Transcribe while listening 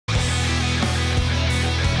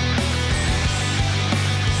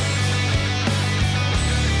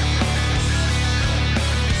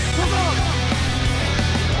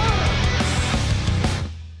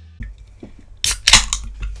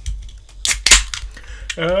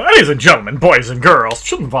Ladies and gentlemen, boys and girls,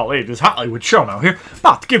 children of all ages, HollywoodShono here,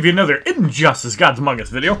 about to give you another Injustice Gods Among Us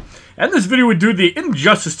video. And this video would do the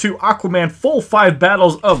Injustice 2 Aquaman full 5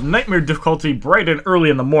 battles of Nightmare difficulty bright and early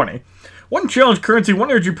in the morning. 1 challenge currency,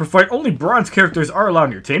 1 energy per fight, only bronze characters are allowed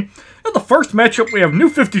in your team. In the first matchup, we have New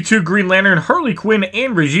 52 Green Lantern, Harley Quinn,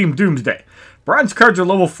 and Regime Doomsday. Bronze cards are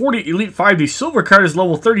level 40 Elite 5, the silver card is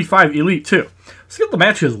level 35 Elite 2. Let's get the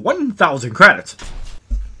match is 1,000 credits.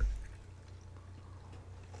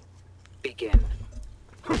 Begin.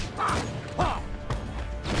 The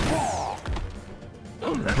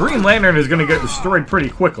Green Lantern is going to get destroyed pretty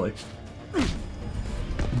quickly.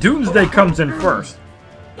 Doomsday comes in first.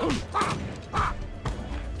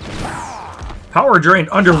 Power drained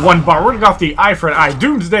under 1 bar. Running off the eye for an eye.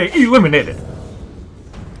 Doomsday eliminated.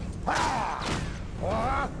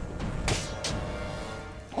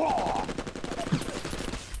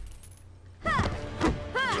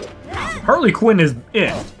 Harley Quinn is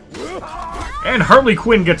in. And Harley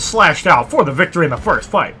Quinn gets slashed out for the victory in the first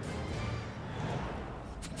fight.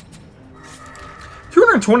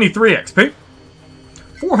 223 XP.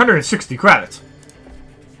 460 credits.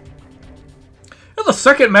 In the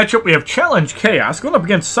second matchup, we have Challenge Chaos going up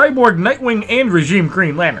against Cyborg, Nightwing, and Regime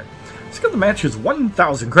Green Lantern. Let's get the match is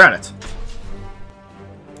 1,000 credits.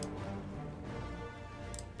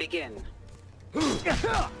 Begin.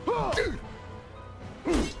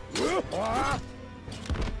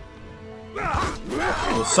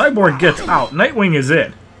 Well, Cyborg gets out. Nightwing is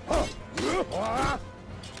in.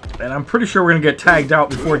 And I'm pretty sure we're going to get tagged out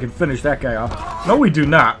before we can finish that guy off. No, we do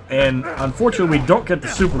not. And unfortunately, we don't get the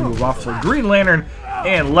super move off. So Green Lantern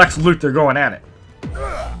and Lex Luthor going at it.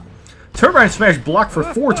 Turbine Smash blocked for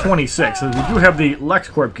 426. So we do have the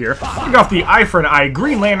LexCorp gear. We got the eye for an eye.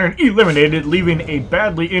 Green Lantern eliminated, leaving a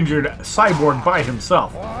badly injured Cyborg by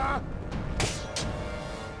himself.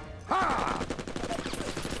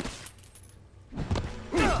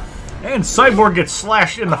 And Cyborg gets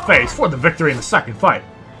slashed in the face for the victory in the second fight.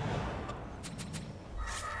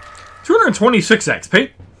 226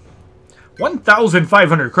 XP.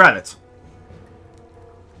 1,500 credits.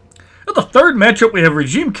 In the third matchup, we have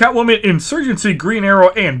Regime Catwoman, Insurgency, Green Arrow,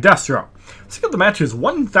 and Deathstroke. Let's get the match is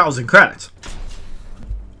 1,000 credits.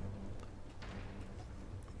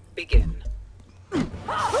 Begin.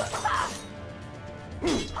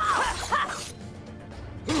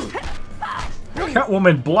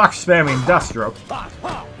 Catwoman blocks spamming Deathstroke.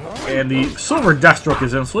 And the silver Deathstroke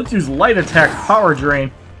is in, so let's use light attack, power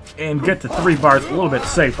drain, and get to 3 bars a little bit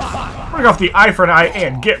safer. Bring off the eye for an eye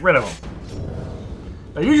and get rid of him.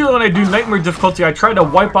 Now, usually when I do Nightmare difficulty, I try to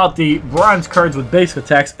wipe out the bronze cards with basic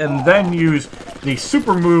attacks and then use the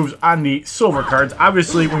super moves on the silver cards.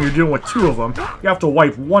 Obviously, when you're dealing with 2 of them, you have to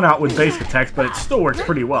wipe 1 out with basic attacks, but it still works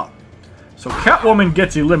pretty well. So Catwoman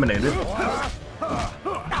gets eliminated.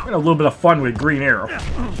 A little bit of fun with Green Arrow.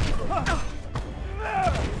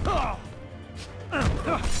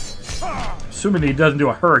 Assuming he doesn't do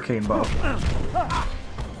a hurricane bow.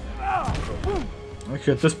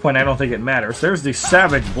 Actually, at this point, I don't think it matters. There's the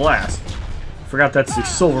Savage Blast. Forgot that's the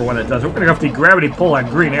silver one that does it. We're going to have the Gravity Pull on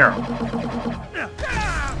Green Arrow.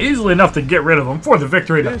 Easily enough to get rid of him for the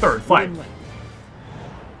victory in the third fight.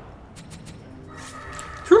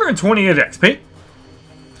 228 XP.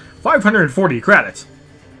 540 credits.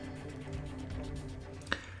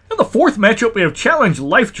 In the fourth matchup, we have Challenge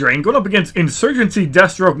Life Drain going up against Insurgency,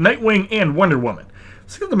 Deathstroke, Nightwing, and Wonder Woman.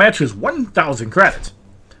 Let's get the match is 1,000 credits.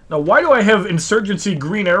 Now, why do I have Insurgency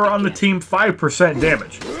Green Arrow on the team? 5%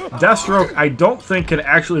 damage. Deathstroke, I don't think, can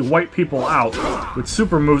actually wipe people out with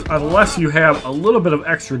super moves unless you have a little bit of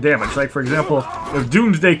extra damage. Like, for example, if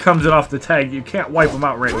Doomsday comes in off the tag, you can't wipe them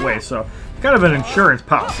out right away. So, it's kind of an insurance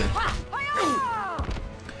policy.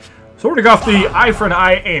 So we're going to go off the eye for an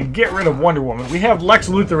eye and get rid of Wonder Woman. We have Lex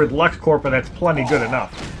Luthor with LexCorp, and that's plenty good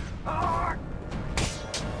enough.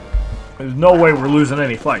 There's no way we're losing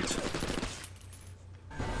any fights.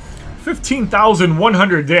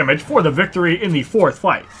 15,100 damage for the victory in the fourth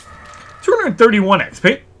fight. 231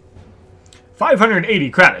 XP. 580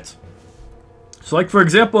 credits. So like for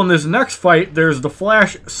example in this next fight, there's the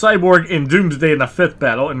Flash, Cyborg, and Doomsday in the fifth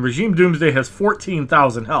battle, and Regime Doomsday has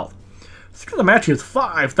 14,000 health. So the match is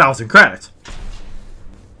 5,000 credits.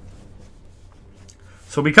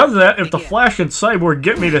 So because of that, if the Flash and Cyborg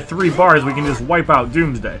get me to 3 bars, we can just wipe out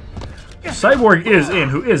Doomsday. Cyborg is in,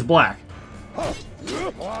 who is black.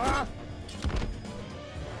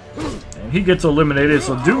 And he gets eliminated,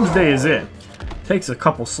 so Doomsday is in. Takes a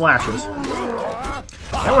couple slashes. Now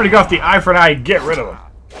we're going to go off the eye for an eye and get rid of him.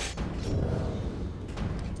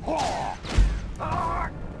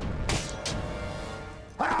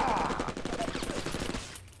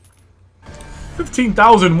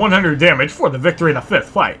 15,100 damage for the victory in the 5th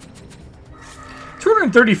fight.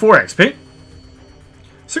 234 XP.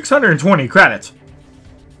 620 credits.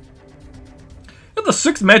 In the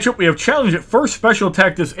 6th matchup, we have challenged at first special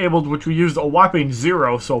attack disabled, which we used a whopping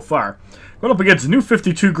 0 so far. Going up against New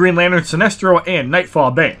 52 Green Lantern, Sinestro, and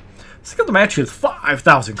Nightfall Bane. Second the match is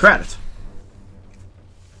 5,000 credits.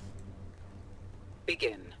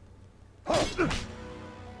 Begin.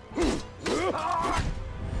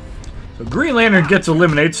 So Green Lantern gets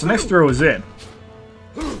eliminated, Sinestro is in.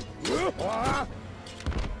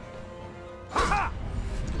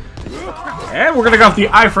 And we're going to go off the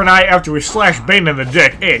eye for an eye after we slash Bane in the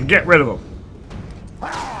dick and get rid of him.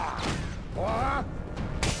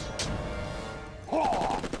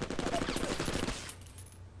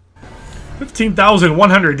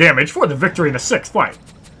 $15,100 damage for the victory in the 6th fight.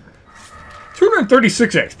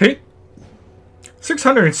 236 XP.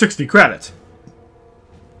 660 credits.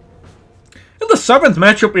 In the 7th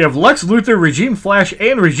matchup, we have Lex Luthor, Regime Flash,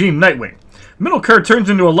 and Regime Nightwing. Middle card turns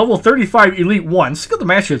into a level 35 Elite 1. Skill the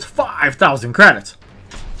match is 5,000 credits.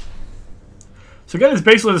 So again, it's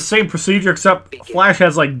basically the same procedure, except Flash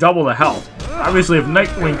has like double the health. Obviously, if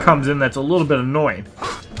Nightwing comes in, that's a little bit annoying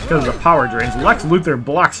because of the power drains. Lex Luthor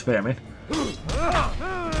block spamming.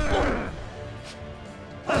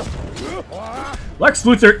 Lex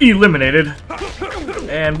Luthor eliminated.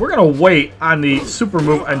 And we're going to wait on the super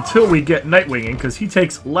move until we get Nightwing in, because he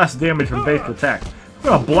takes less damage from base attack. I'm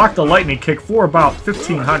going to block the lightning kick for about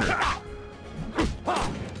 1,500.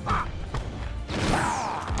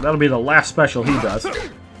 That'll be the last special he does.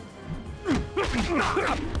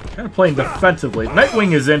 Kind of playing defensively.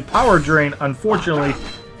 Nightwing is in. Power Drain, unfortunately,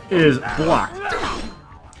 is blocked.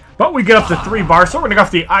 But we get up to 3 bars, so we're going to go off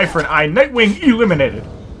the eye for an eye. Nightwing eliminated.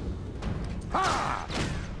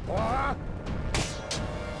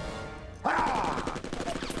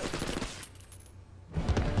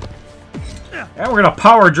 And we're going to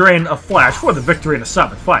power drain a Flash for the victory in the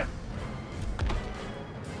 7th fight.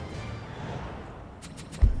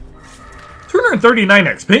 239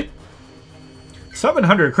 XP.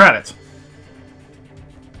 700 credits.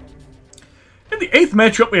 In the 8th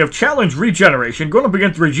matchup, we have Challenge Regeneration, going up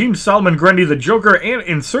against Regime Solomon Grundy, the Joker, and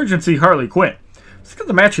Insurgency Harley Quinn. Let's get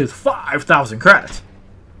the match is 5,000 credits.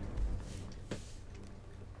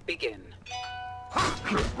 Begin.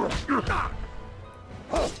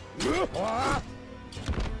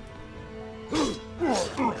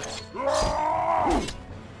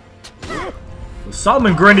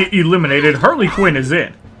 Solomon Grundy eliminated. Harley Quinn is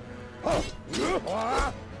in.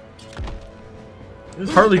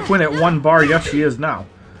 Is Harley Quinn at 1 bar? Yes, she is now.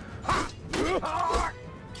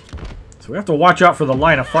 So we have to watch out for the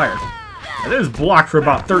line of fire. It is blocked for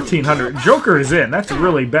about 1,300. Joker is in. That's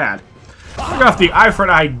really bad. Look off the eye for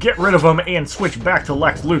an eye, get rid of him, and switch back to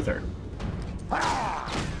Lex Luthor.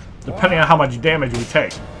 Depending on how much damage we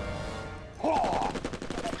take.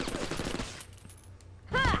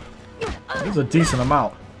 That's a decent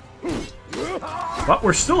amount. But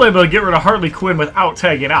we're still able to get rid of Harley Quinn without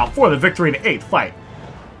tagging out for the victory in the 8th fight.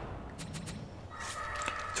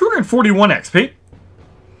 241 XP.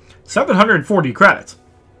 740 credits.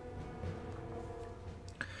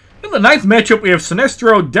 In the 9th matchup, we have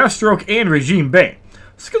Sinestro, Deathstroke, and Regime Bane.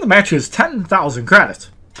 Skill of the match is 10,000 credits.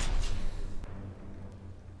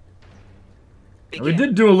 We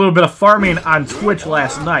did do a little bit of farming on Twitch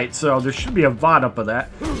last night, so there should be a VOD up of that,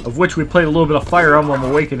 of which we played a little bit of Fire Emblem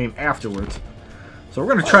Awakening afterwards. So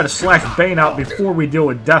we're going to try to slash Bane out before we deal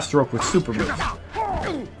with Deathstroke with super moves.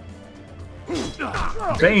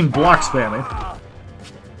 Bane block spamming.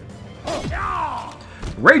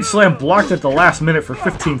 Rage Slam blocked at the last minute for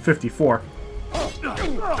 1554.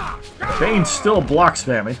 Bane still block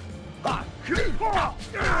spamming.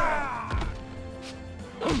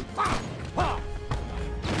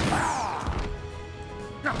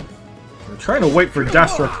 We're trying to wait for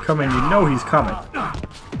Deathstroke to come in. You know he's coming.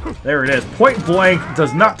 There it is. Point blank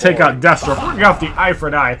does not take out Deathstroke. We're going to go off the eye for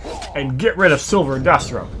an eye and get rid of Silver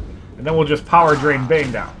Deathstroke. And then we'll just power drain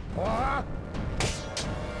Bane down.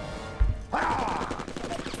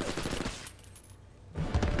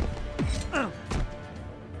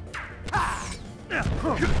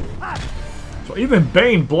 So even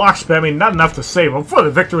Bane block spamming, not enough to save him for the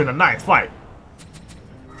victory in the 9th fight.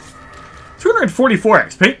 244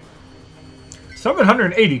 XP.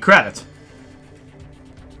 780 credits.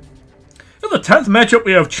 In the 10th matchup,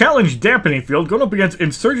 we have Challenge Dampening Field going up against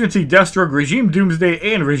Insurgency Deathstroke, Regime Doomsday,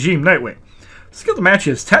 and Regime Nightwing. Skill of the match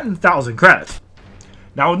is 10,000 credits.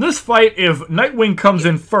 Now in this fight, if Nightwing comes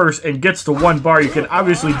in first and gets to 1 bar, you can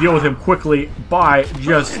obviously deal with him quickly by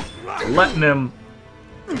just letting him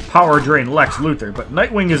power drain Lex Luthor, but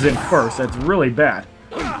Nightwing is in first. That's really bad.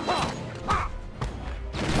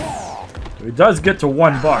 He does get to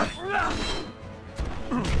 1 bar.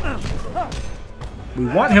 We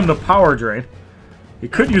want him to power drain. He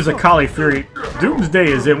could use a Kali Fury. Doomsday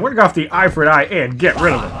is in. We're going to go off the eye for an eye and get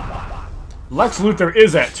rid of him. Lex Luthor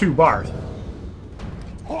is at 2 bars.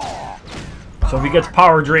 So if he gets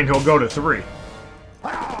power drained, he'll go to 3.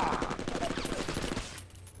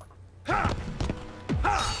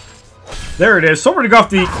 There it is. So we're going to go off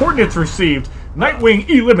the coordinates received. Nightwing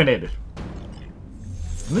eliminated.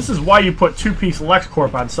 And this is why you put 2-piece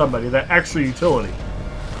LexCorp on somebody, that extra utility.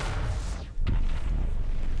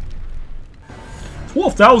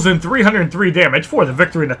 12,303 damage for the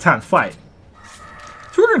victory in the 10th fight.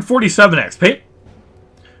 247 XP.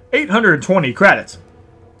 820 credits.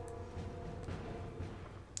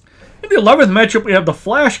 In the 11th matchup, we have the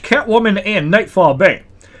Flash, Catwoman, and Nightfall Bane.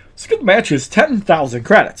 This good match is 10,000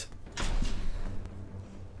 credits.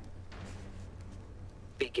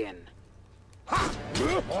 Begin.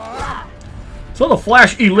 So the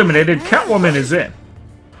Flash eliminated, Catwoman is in.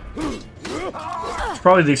 It's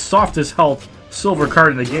probably the softest health silver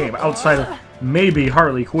card in the game, outside of maybe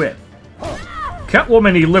Harley Quinn.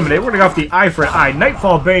 Catwoman eliminated. We're going to go off the eye for an eye.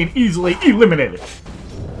 Nightfall Bane easily eliminated.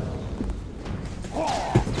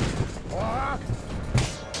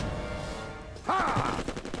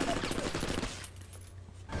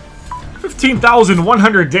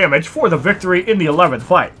 $15,100 damage for the victory in the 11th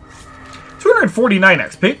fight. 249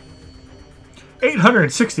 XP.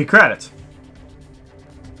 860 credits.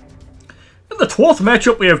 In the 12th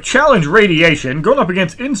matchup, we have Challenge Radiation going up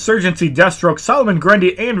against Insurgency Deathstroke, Solomon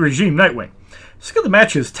Grundy, and Regime Nightwing. Let's get the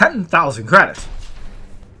match is 10,000 credits.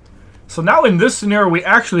 So now in this scenario, we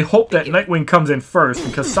actually hope that Nightwing comes in first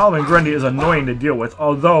because Solomon Grundy is annoying to deal with.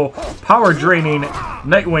 Although power draining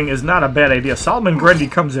Nightwing is not a bad idea. Solomon Grundy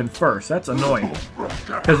comes in first. That's annoying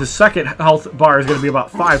because his second health bar is going to be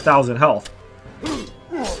about 5,000 health.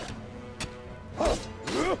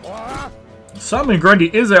 Solomon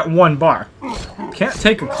Grundy is at 1 bar. Can't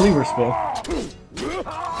take a cleaver spill.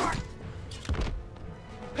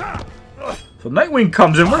 So Nightwing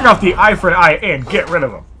comes in. We're going to off the eye for an eye and get rid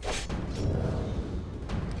of him.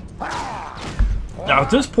 Now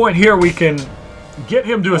at this point here, we can get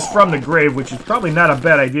him to us from the grave, which is probably not a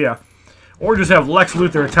bad idea. Or just have Lex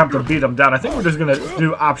Luthor attempt to beat him down. I think we're just going to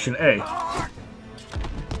do option A.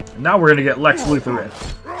 Now we're going to get Lex Luthor in.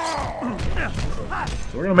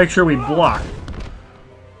 So we're going to make sure we block.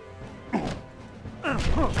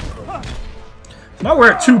 Now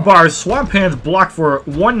we're at 2 bars. Swamp Hands block for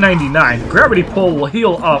 199. Gravity Pull will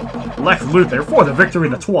heal up Lex Luthor for the victory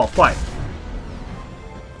in the 12th fight.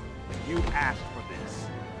 You asked for this.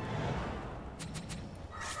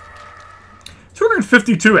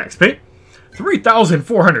 252 XP.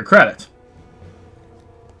 3,400 credits.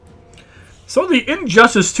 So the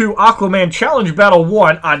Injustice 2 Aquaman Challenge Battle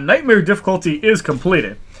 1 on Nightmare difficulty is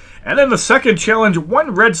completed. And then the second challenge,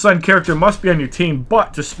 1 Red Sun character must be on your team,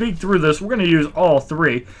 but to speed through this, we're going to use all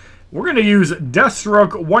 3. We're going to use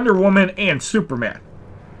Deathstroke, Wonder Woman, and Superman,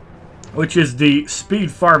 which is the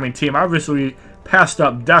speed farming team. Obviously, we passed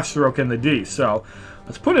up Deathstroke in the D, so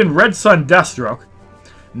let's put in Red Sun Deathstroke.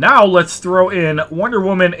 Now let's throw in Wonder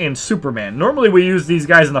Woman and Superman. Normally we use these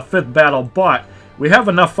guys in the 5th battle, but we have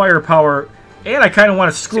enough firepower, and I kind of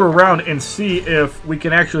want to screw around and see if we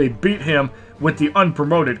can actually beat him with the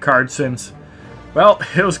unpromoted card, since, well,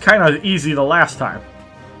 it was kind of easy the last time.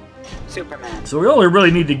 Superman. So we only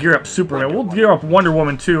really need to gear up Superman. We'll gear up Wonder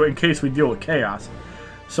Woman too in case we deal with Chaos.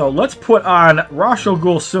 So let's put on Ra's al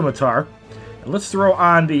Ghul Scimitar. And let's throw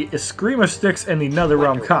on the Eskrima Sticks and the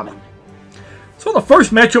NetherRealm Comma. So in the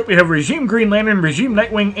first matchup, we have Regime Green Lantern, Regime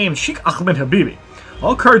Nightwing, and Sheikh Ahmed Habibi.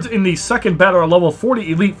 All cards in the second battle are level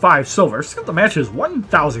 40 Elite 5 Silver. So the match is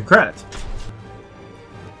 1,000 credits.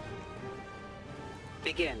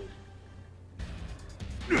 Begin.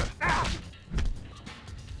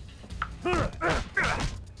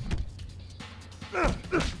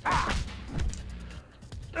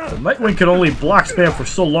 So Nightwing can only block spam for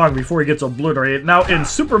so long before he gets obliterated. Now, in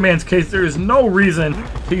Superman's case, there is no reason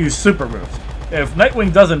to use super moves. If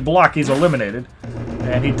Nightwing doesn't block, he's eliminated.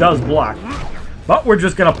 And he does block. But we're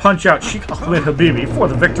just going to punch out Sheikh Ahmed Habibi for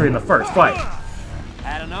the victory in the first fight.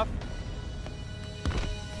 Had enough?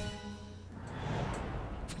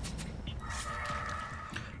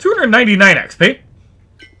 $299 XP.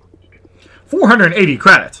 480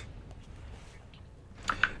 credits.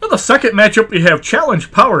 In the second matchup, we have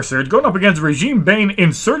Challenge Power Surge going up against Regime Bane,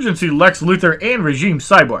 Insurgency Lex Luthor, and Regime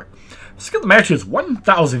Cyborg. Let's get the match is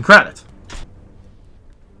 1,000 credits.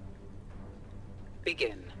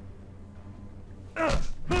 Begin.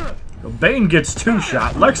 So Bane gets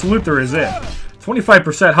 2-shot. Lex Luthor is in.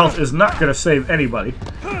 25% health is not going to save anybody.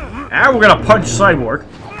 And we're going to punch Cyborg.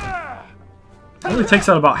 Only takes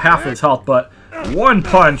out about half his health, but one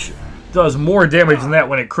punch does more damage than that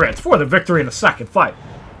when it crits for the victory in the second fight.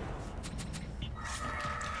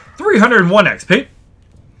 301 XP.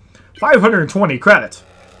 520 credits.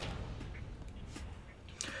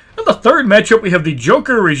 In the third matchup, we have the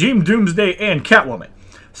Joker, Regime Doomsday, and Catwoman.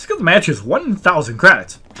 Skill of the match is 1,000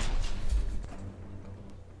 credits.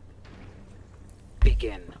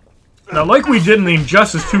 Begin. Now, like we did in the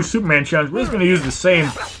Injustice 2 Superman challenge, we're just going to use the same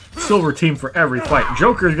silver team for every fight.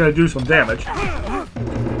 Joker is going to do some damage.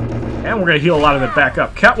 And we're going to heal a lot of it back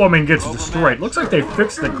up. Catwoman gets destroyed. Looks like they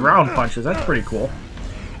fixed the ground punches. That's pretty cool.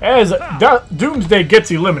 As Doomsday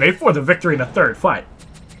gets eliminated for the victory in the third fight.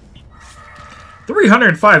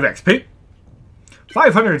 305 XP.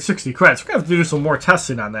 560 credits. We're going to have to do some more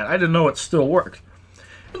testing on that. I didn't know it still worked.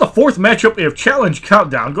 In the fourth matchup, we have Challenge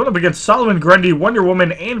Countdown, going up against Solomon Grundy, Wonder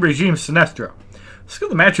Woman, and Regime Sinestro. Skill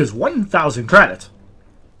of the match is 1,000 credits.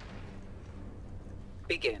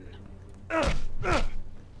 Begin.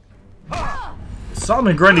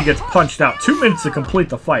 Solomon Grundy gets punched out. 2 minutes to complete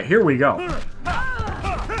the fight. Here we go.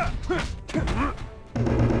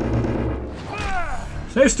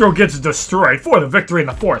 Sinestro gets destroyed for the victory in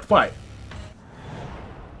the fourth fight.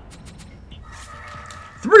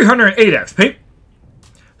 308 XP.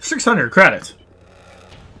 600 credits.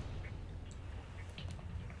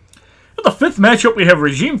 In the fifth matchup, we have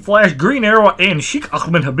Regime Flash, Green Arrow, and Sheikh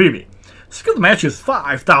Ahmed Habibi. Skill of the match is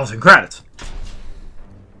 5,000 credits.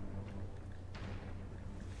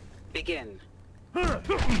 Begin.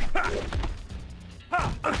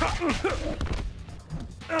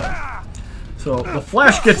 So, the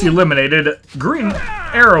Flash gets eliminated. Green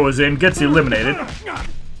Arrow is in, gets eliminated.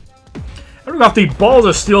 And we got the Balls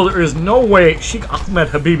of Steel. There is no way Sheikh Ahmed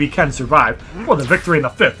Habibi can survive for the victory in the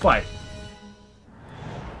fifth fight.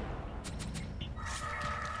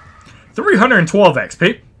 312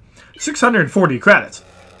 XP. 640 credits.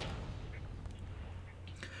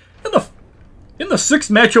 In the sixth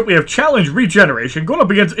matchup, we have Challenge Regeneration, going up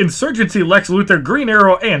against Insurgency, Lex Luthor, Green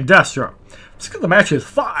Arrow, and Destro. Skill of the match is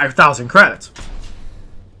 5,000 credits.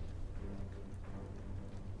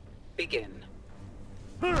 Begin.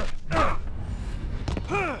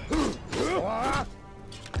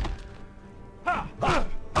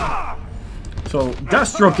 So,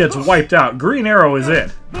 Deathstroke gets wiped out. Green Arrow is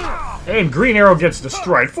in. And Green Arrow gets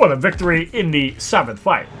destroyed for the victory in the seventh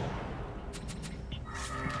fight.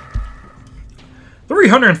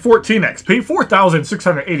 314 XP,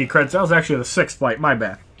 4,680 credits. That was actually the sixth fight, my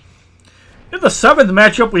bad. In the seventh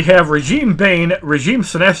matchup, we have Regime Bane, Regime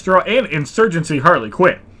Sinestro, and Insurgency Harley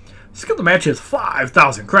Quinn. Skill of the match is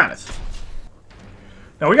 5,000 credits.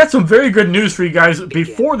 Now, we got some very good news for you guys.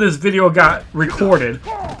 Before this video got recorded,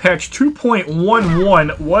 patch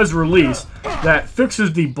 2.11 was released that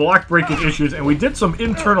fixes the block breaking issues, and we did some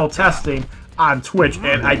internal testing on Twitch,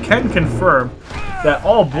 and I can confirm that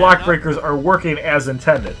all block breakers are working as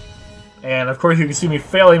intended. And of course, you can see me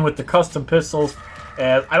failing with the custom pistols,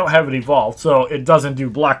 and I don't have it evolved, so it doesn't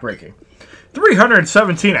do block breaking.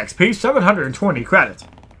 317 XP, 720 credits.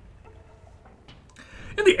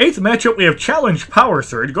 In the eighth matchup, we have Challenge Power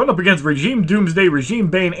Surge, going up against Regime Doomsday, Regime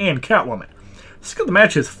Bane, and Catwoman. Skill of the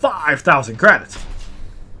match is 5,000 credits.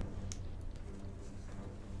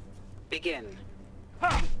 Begin.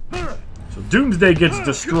 So Doomsday gets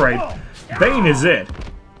destroyed. Bane is in.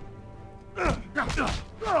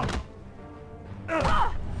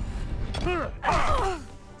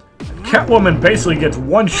 Catwoman basically gets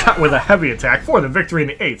one shot with a heavy attack for the victory in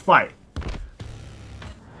the eighth fight.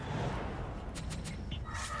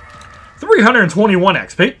 321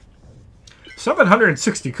 XP.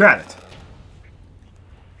 760 credits.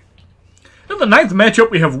 In the ninth matchup,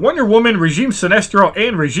 we have Wonder Woman, Regime Sinestro,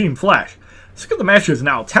 and Regime Flash. Skill of the match is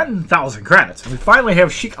now 10,000 credits. And we finally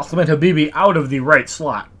have Sheikh Ahmed Habibi out of the right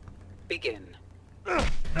slot. Begin.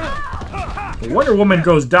 Wonder Woman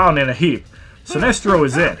goes down in a heap. Sinestro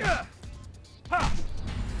is in.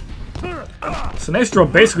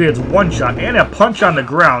 Sinestro basically gets one shot and a punch on the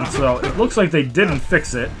ground, so it looks like they didn't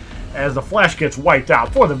fix it, as the Flash gets wiped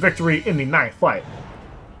out for the victory in the ninth fight.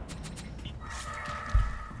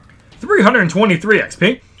 323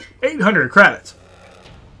 XP, 800 credits.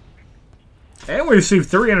 And we received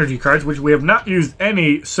 3 energy cards, which we have not used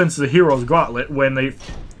any since the Hero's Gauntlet when they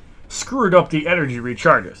screwed up the energy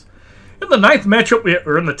recharges. In the ninth matchup,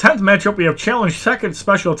 in the 10th matchup, we have Challenge Second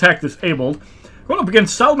Special Attack Disabled, going up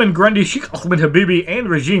against Solomon Grundy, Sheikh Ahmed Habibi, and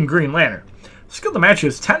Regime Green Lantern. Skill of the match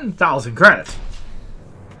is 10,000 credits.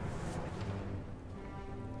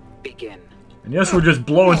 Begin. And yes, we're just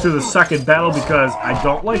blowing through the second battle because I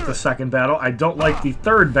don't like the second battle, I don't like the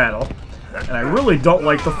third battle, and I really don't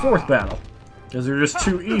like the fourth battle. Because they're just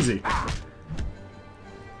too easy.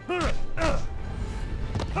 We're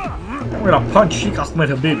gonna punch Sheikh Ahmed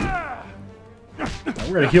Habibi.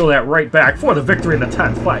 We're gonna heal that right back for the victory in the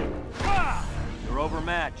 10th fight. You're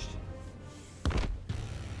overmatched.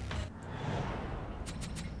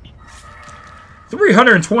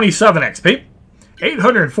 $327 XP,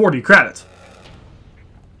 840 credits.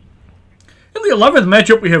 In the 11th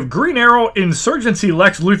matchup, we have Green Arrow, Insurgency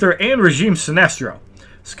Lex Luthor, and Regime Sinestro.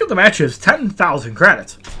 Skill of the match is 10,000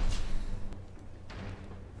 credits.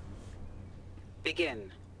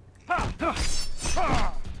 Begin.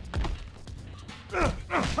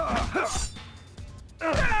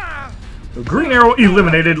 So Green Arrow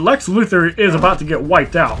eliminated. Lex Luthor is about to get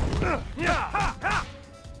wiped out.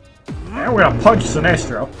 And we're gonna punch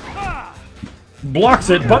Sinestro. Blocks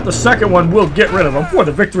it, but the second one will get rid of him for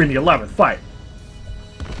the victory in the 11th fight.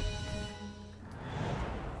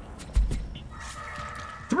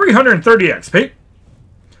 $330 XP,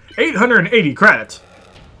 880 credits.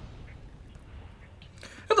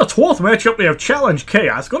 In the 12th matchup, we have Challenge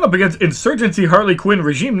Chaos going up against Insurgency Harley Quinn,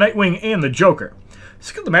 Regime Nightwing, and the Joker.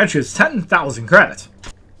 Skill of the match is 10,000 credits.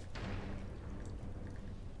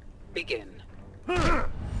 Begin.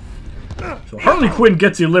 So Harley Quinn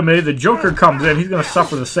gets eliminated, the Joker comes in, he's going to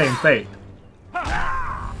suffer the same fate.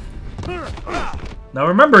 Now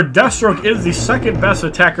remember, Deathstroke is the second best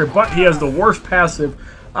attacker, but he has the worst passive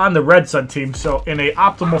on the Red Sun team, so in a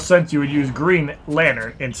optimal sense you would use Green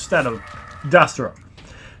Lantern instead of Deathstroke.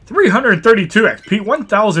 332 XP,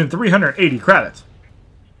 1,380 credits.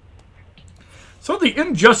 So the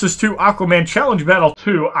Injustice 2 Aquaman Challenge Battle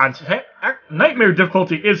 2 on Nightmare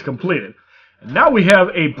difficulty is completed. And now we have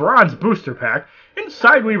a Bronze Booster Pack.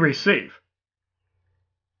 Inside we receive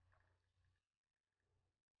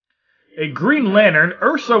a Green Lantern,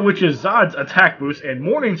 Ursa, which is Zod's attack boost, and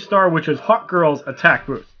Morning Star, which is Hawkgirl's attack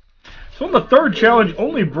boost. So in the third challenge,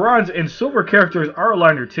 only bronze and silver characters are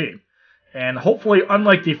aligned your team. And hopefully,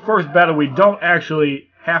 unlike the first battle, we don't actually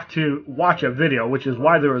have to watch a video, which is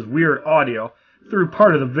why there was weird audio through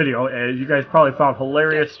part of the video, as you guys probably found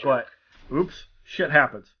hilarious, but oops, shit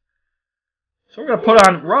happens. So we're going to put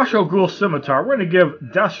on Ra's al Ghul Scimitar. We're going to give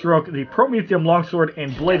Deathstroke the Prometheum Longsword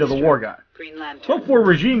and Blade of the War God. Green Lantern. So for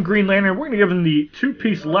Regime Green Lantern, we're going to give him the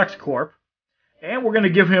two-piece LexCorp, and we're going to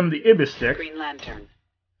give him the Ibis Stick. Green Lantern.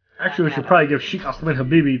 Actually, we should probably give Sheikh Ahmed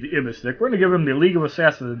Habibi the Ibis Stick. We're going to give him the League of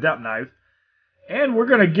Assassins Adept Knives, and we're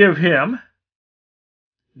going to give him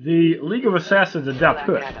the League of Assassins Adept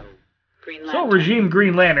Hood. So Regime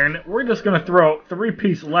Green Lantern, we're just going to throw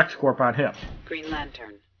three-piece LexCorp on him. Green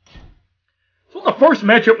Lantern. So in the first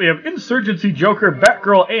matchup, we have Insurgency Joker,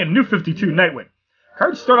 Batgirl, and New 52 Nightwing.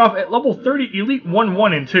 Cards start off at level 30, Elite 1,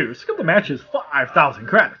 1, and 2. Skill of the match is 5,000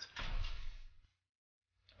 credits.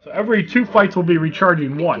 So every 2 fights will be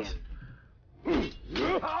recharging once.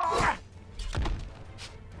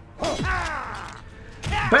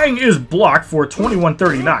 Bang is blocked for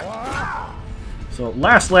 2139. So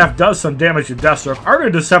Last Laugh does some damage to Deathstroke. Art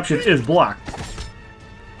of Deception is blocked.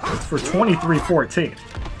 It's for 2314.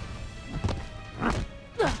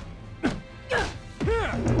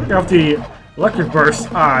 Look off the Electric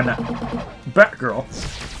Burst on Batgirl.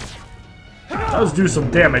 Does do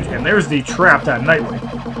some damage, and there's the Trapped on Nightwing.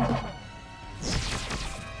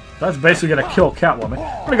 That's basically going to kill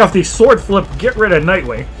Catwoman. Going off the Sword Flip, get rid of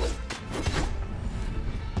Nightwing.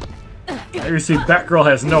 There you see Batgirl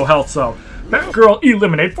has no health, so Batgirl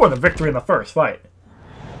eliminated for the victory in the first fight.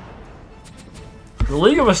 The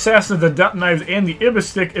League of Assassins, the Adept Knives, and the Ibis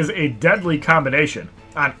Stick is a deadly combination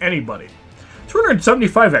on anybody.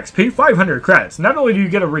 275 XP, 500 credits. Not only do you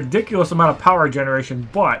get a ridiculous amount of power generation,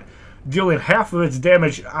 but dealing half of its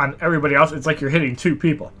damage on everybody else, it's like you're hitting 2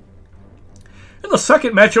 people. In the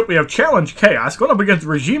second matchup, we have Challenge Chaos going up against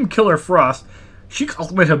Regime Killer Frost, Sheikh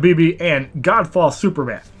Ahmed Habibi, and Godfall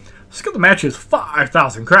Superman. Skill of the match is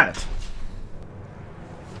 5,000 credits.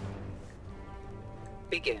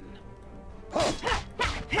 Begin.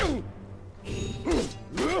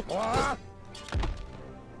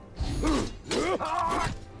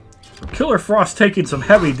 Killer Frost taking some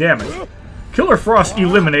heavy damage. Killer Frost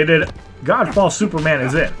eliminated. Godfall Superman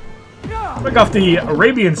is in. Pick off the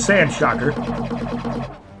Arabian Sand Shocker.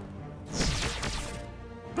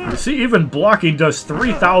 You see, even blocking does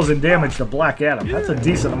 3,000 damage to Black Adam. That's a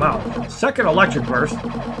decent amount. Second Electric Burst.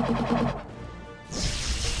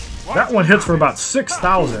 That one hits for about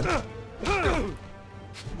 6,000.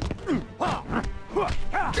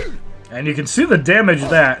 And you can see the damage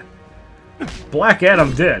that Black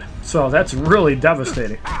Adam did. So that's really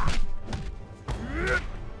devastating.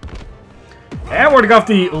 And we're going to go off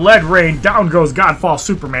the lead rain. Down goes Godfall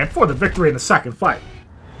Superman for the victory in the second fight.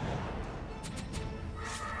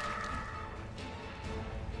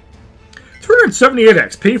 $278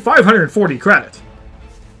 XP, 540 credits.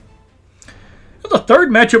 In the third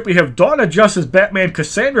matchup, we have Dawn of Justice Batman,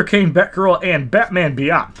 Cassandra Cain Batgirl, and Batman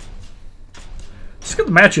Beyond. Let's get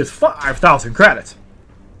the match is 5,000 credits.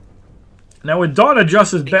 Now with Dawn of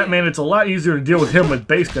Justice Batman, it's a lot easier to deal with him with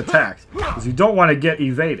basic attacks, because you don't want to get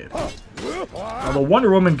evaded. Although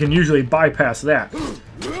Wonder Woman can usually bypass that.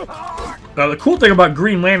 Now the cool thing about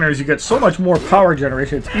Green Lantern is you get so much more power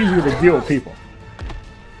generation, it's easier to deal with people.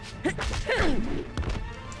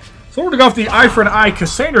 So we're going to go off the eye for an eye.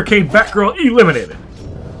 Cassandra Cain Batgirl eliminated.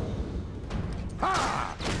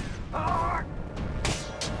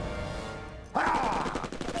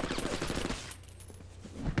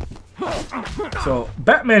 So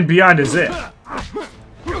Batman Beyond is in.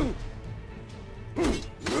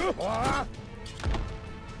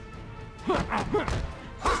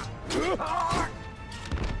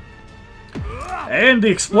 And the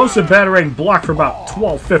explosive batarang blocked for about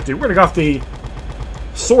 1250. We're going to go off the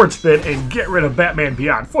sword spin and get rid of Batman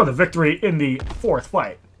Beyond for the victory in the fourth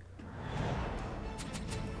fight.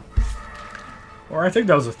 Or I think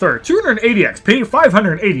that was the third. 280 XP,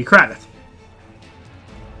 580 credits.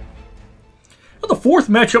 In the fourth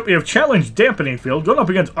matchup, we have Challenge Dampening Field going up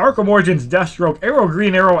against Arkham Origins Deathstroke, Arrow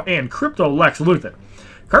Green Arrow, and Crypto Lex Luthor.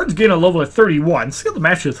 Cards gain a level of 31. Skill the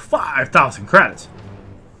match is 5,000 credits.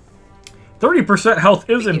 30% health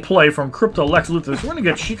is in play from Crypto Lex Luthor, so we're going to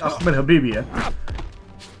get Sheikh Ahmed Habibi in.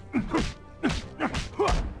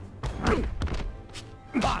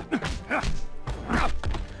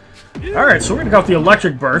 Alright, so we're going to go with the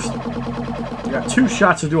Electric Burst. We got 2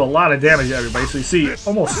 shots to do a lot of damage to everybody, so you see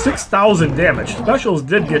almost 6,000 damage. Specials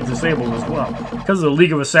did get disabled as well, because of the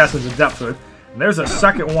League of Assassins Adepthood. And there's a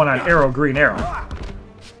second one on Arrow Green Arrow.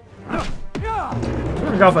 We're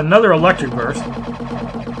going to go off another Electric Burst.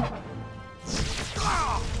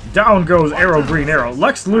 Down goes Arrow Green Arrow.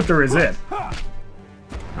 Lex Luthor is in.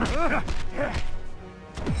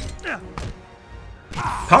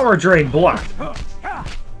 Power Drain blocked.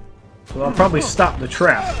 So I'll probably stop the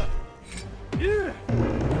trap.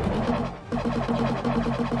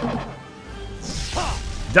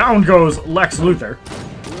 Down goes Lex Luthor.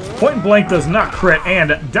 Point Blank does not crit,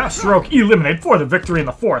 and Deathstroke eliminated for the victory in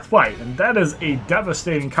the fourth fight. And that is a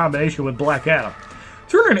devastating combination with Black Adam.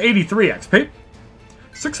 283 XP.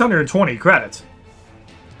 620 credits.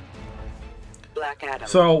 Black Adam.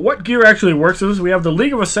 So what gear actually works is we have the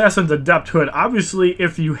League of Assassins Adepthood. Obviously,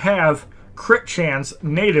 if you have crit chance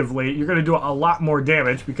natively, you're going to do a lot more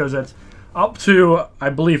damage because it's up to,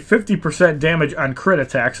 I believe, 50% damage on crit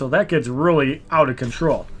attack, so that gets really out of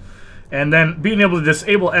control. And then being able to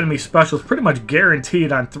disable enemy specials pretty much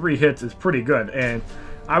guaranteed on 3 hits is pretty good. And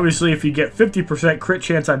obviously, if you get 50% crit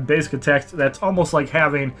chance on basic attacks, that's almost like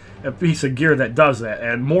having a piece of gear that does that.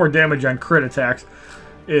 And more damage on crit attacks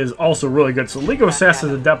is also really good. So League of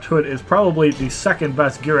Assassins Adepthood is probably the second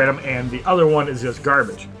best gear item, and the other one is just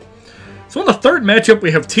garbage. So in the third matchup,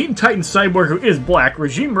 we have Teen Titan Cyborg, who is black,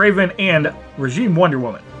 Regime Raven, and Regime Wonder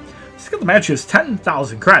Woman. Let's get the match is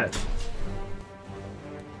 10,000 credits.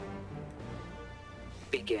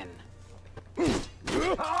 Begin.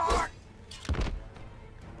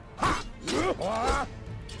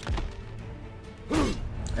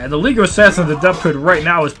 And the League of Assassins Adepthood right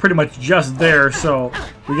now is pretty much just there, so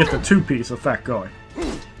we get the 2-piece effect going.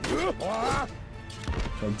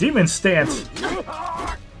 So Demon Stance.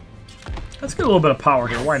 Let's get a little bit of power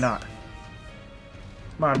here, why not?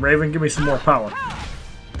 Come on, Raven, give me some more power.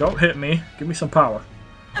 Don't hit me, give me some power.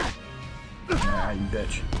 Ah, you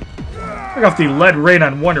bitch. We're going to go off the Lead Rain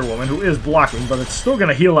on Wonder Woman, who is blocking, but it's still going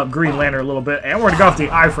to heal up Green Lantern a little bit. And we're going to go off the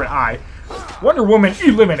Eye for an Eye. Wonder Woman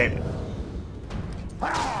eliminated.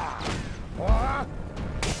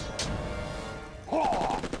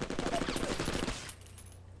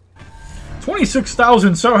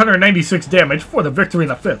 $26,796 damage for the victory in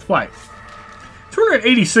the fifth fight.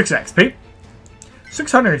 286 XP.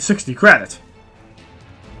 660 credits.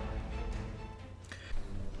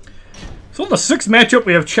 So in the sixth matchup,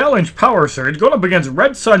 we have Challenge Power Surge going up against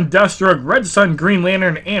Red Sun Deathstroke, Red Sun Green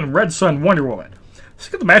Lantern, and Red Sun Wonder Woman. Let's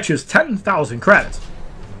get the match is 10,000 credits.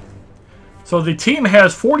 So the team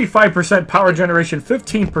has 45% power generation,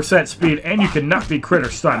 15% speed, and you cannot be crit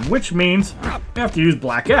or stun, which means you have to use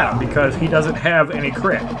Black Adam because he doesn't have any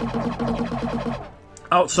crit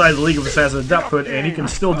outside the League of Assassins Adepthood, and he can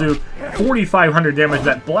still do 4,500 damage.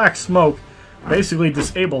 That Black Smoke basically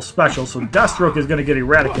disables special, so Deathstroke is going to get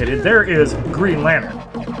eradicated. There is Green Lantern.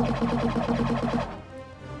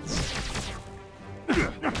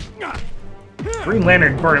 Green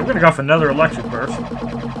Lantern burn. We're going to go off another electric burst.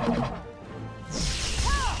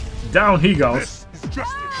 Down he goes.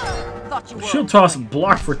 Shield toss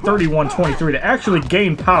blocked for 31-23. To actually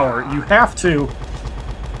gain power, you have to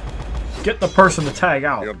get the person to tag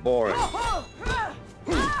out. You're boring.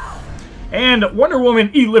 And Wonder Woman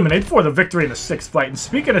eliminated for the victory in the 6th fight. And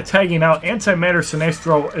speaking of tagging out, Antimatter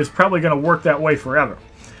Sinestro is probably going to work that way forever.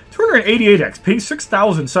 288 XP,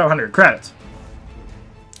 6,700 credits.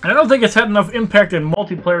 And I don't think it's had enough impact in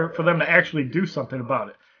multiplayer for them to actually do something about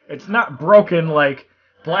it. It's not broken like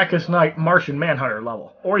Blackest Night Martian Manhunter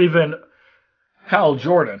level, or even Hal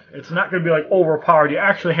Jordan. It's not going to be like overpowered. You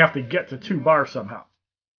actually have to get to 2 bars somehow.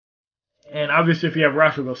 And obviously if you have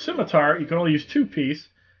Rashogo's Scimitar, you can only use 2-piece,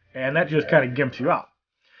 and that just kind of gimps you out.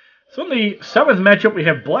 So in the 7th matchup, we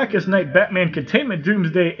have Blackest Night, Batman, Containment,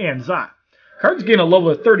 Doomsday, and Zod. Cards gain a level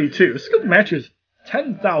of 32. Skill match is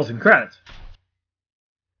 10,000 credits.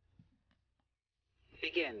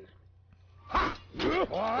 Begin.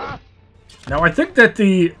 Now, I think that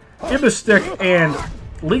the Ibis Stick and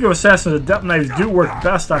League of Assassins of Depth Knives do work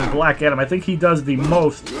best on Black Adam. I think he does the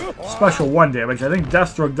most special 1 damage. I think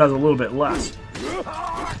Deathstroke does a little bit less.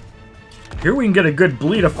 Here we can get a good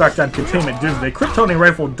bleed effect on Containment Doomsday. Kryptonian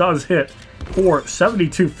Rifle does hit for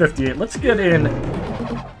 72-58. Let's get in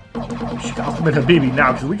Ultimate Habibi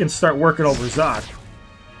now, because we can start working over Zod.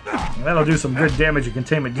 And that'll do some good damage to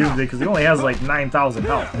Containment Doomsday, because he only has like 9,000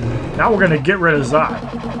 health. Now we're going to get rid of Zod.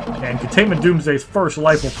 And Containment Doomsday's first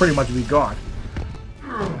life will pretty much be gone.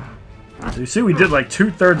 So you see we did like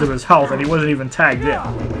 2/3 of his health, and he wasn't even tagged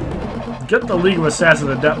in. Get the League of Assassins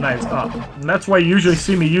of Depth Knives up. And that's why you usually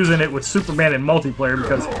see me using it with Superman in multiplayer,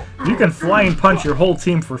 because you can flying punch your whole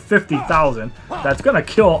team for 50,000. That's going to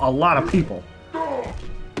kill a lot of people.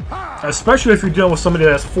 Especially if you're dealing with somebody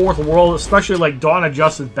that's 4th world, especially like Dawn of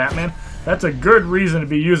Justice Batman. That's a good reason to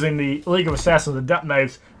be using the League of Assassins of Depth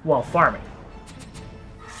Knives while farming.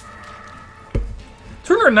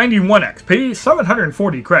 291 XP,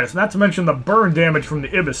 740 credits, not to mention the burn damage from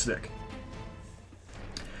the Ibis Stick.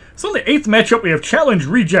 So in the 8th matchup, we have Challenge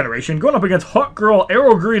Regeneration going up against Hawk Girl,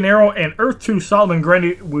 Arrow Green Arrow, and Earth 2 Solomon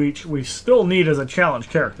Grundy, which we still need as a challenge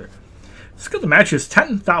character. Skill of the match is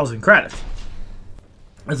 10,000 credits.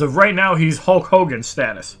 As of right now, he's Hulk Hogan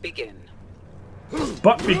status. Begin.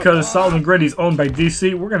 But because Solomon Grundy's owned by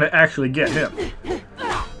DC, we're going to actually get him.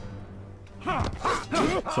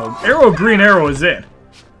 So Arrow Green Arrow is in.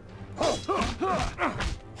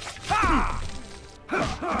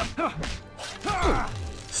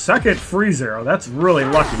 Second freeze arrow, that's really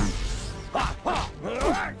lucky.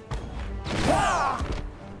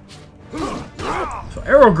 So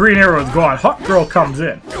Arrow Green Arrow is gone. Hawk Girl comes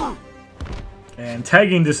in. And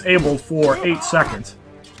tagging disabled for 8 seconds.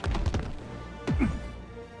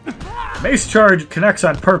 Mace Charge connects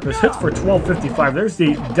on purpose, hits for 1255. There's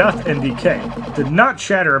the Death and Decay. Did not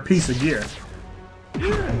shatter a piece of gear.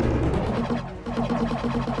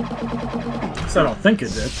 So I don't think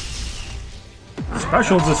it did.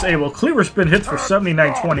 Specials disabled. Cleaver Spin hits for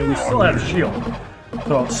 7920. We still have a shield.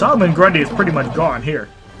 So Solomon Grundy is pretty much gone here.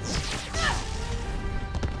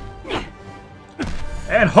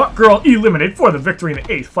 And Hawk Girl eliminated for the victory in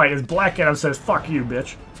the 8th fight as Black Adam says, "Fuck you,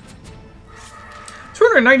 bitch."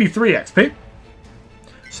 293 XP.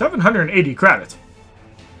 780 credits.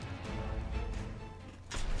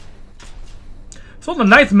 So in the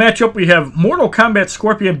 9th matchup, we have Mortal Kombat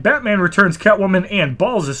Scorpion, Batman Returns Catwoman, and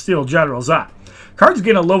Balls of Steel General Zod. Cards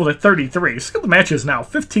gain a level at 33. Skill of the match is now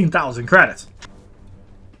 15,000 credits.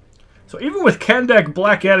 So even with Kandak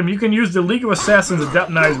Black Adam, you can use the League of Assassins of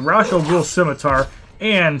Depth Knives, Ra's al Ghul Scimitar,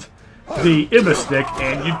 and the Ibis Stick,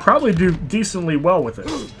 and you'd probably do decently well with it.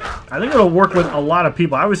 I think it'll work with a lot of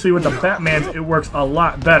people. Obviously with the Batmans, it works a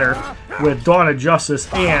lot better with Dawn of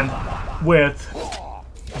Justice and with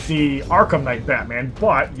the Arkham Knight Batman,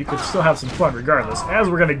 but you can still have some fun regardless, as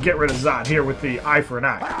we're going to get rid of Zod here with the eye for an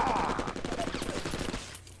eye.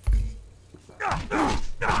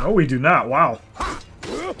 No, we do not. Wow.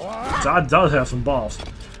 Zod does have some balls.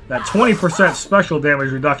 That 20% special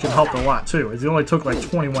damage reduction helped a lot, too, as he only took like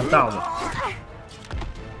 21,000.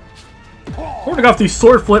 Holding off the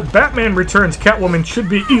sword flip, Batman Returns Catwoman should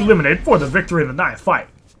be eliminated for the victory in the 9th fight.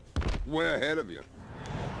 Way ahead of you.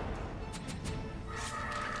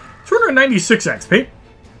 296 XP.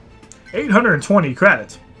 820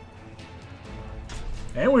 credits.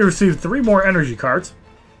 And we received 3 more energy cards.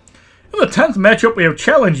 In the 10th matchup, we have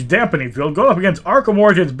Challenge Dampening Field going up against Arkham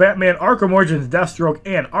Origins Batman, Arkham Origins Deathstroke,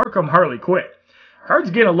 and Arkham Harley Quinn.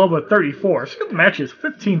 Cards gain a level of 34. Skill of the match is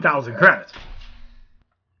 15,000 credits.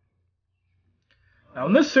 Now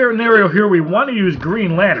in this scenario here, we want to use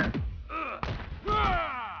Green Lantern.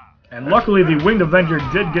 And luckily the Winged Avenger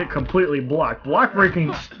did get completely blocked. Block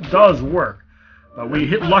breaking does work, but we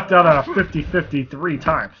lucked out on a 50-50 3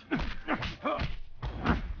 times.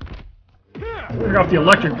 We're off the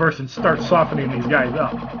electric burst and start softening these guys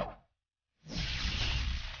up.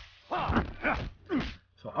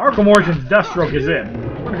 So Arkham Origins Deathstroke is in.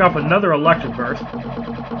 We're going off another electric burst.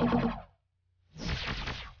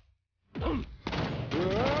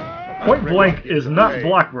 Point Blank is not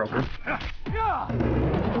block broken.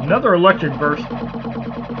 Another electric burst.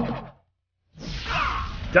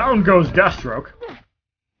 Down goes Deathstroke.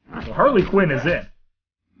 So Harley Quinn is in.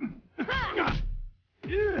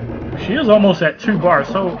 She is almost at 2 bars,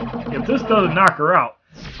 so if this doesn't knock her out,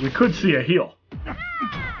 we could see a heal.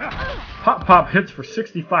 Pop Pop hits for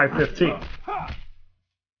 65-15.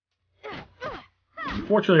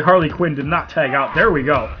 Unfortunately, Harley Quinn did not tag out. There we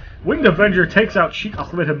go. Winged Avenger takes out Sheikh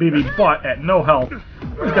Ahmed Habibi, but at no health.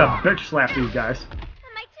 We're just gonna bitch slap these guys. Am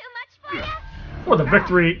I too much for you? For the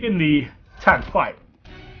victory in the 10th fight.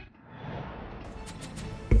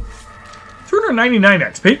 299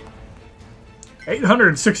 XP.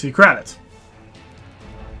 860 credits.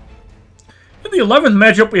 In the 11th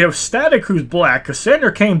matchup, we have Static, who's black,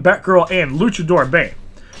 Cassandra Cain, Batgirl, and Luchador Bane.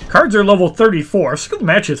 Cards are level 34, so the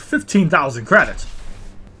match is 15,000 credits.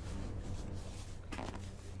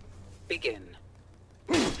 Begin.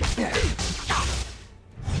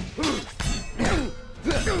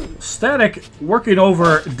 Static working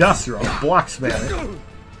over Deathstroke, block spamming.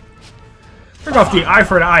 Bring off the eye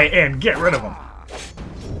for an eye and get rid of him.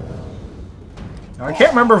 Now, I can't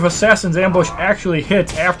remember if Assassin's Ambush actually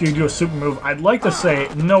hits after you do a super move. I'd like to say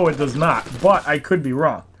no, it does not, but I could be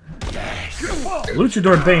wrong.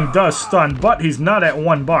 Luchador Bane does stun, but he's not at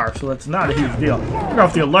 1 bar, so that's not a huge deal. Bring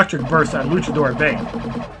off the electric burst on Luchador Bane.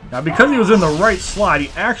 Now, because he was in the right slot, he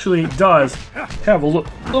actually does have a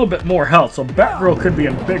little bit more health, so Batgirl could be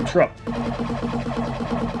in big trouble.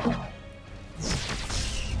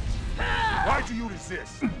 Why do you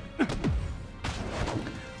resist?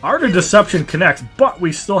 Art of Deception connects, but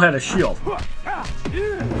we still had a shield.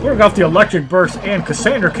 Clearing off the electric burst, and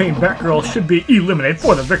Cassandra Cain Batgirl should be eliminated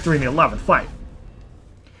for the victory in the 11th fight.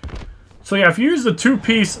 So yeah, if you use the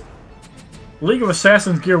 2-piece League of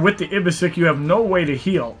Assassins gear with the Ibisik, you have no way to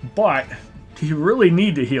heal, but you really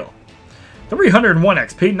need to heal. 301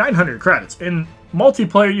 XP, 900 credits. In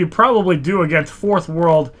multiplayer, you probably do against 4th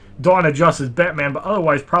World Dawn of Justice Batman, but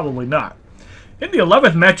otherwise probably not. In the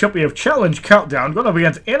 11th matchup, we have Challenge Countdown going up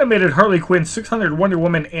against Animated Harley Quinn, 600 Wonder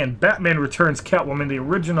Woman, and Batman Returns Catwoman, the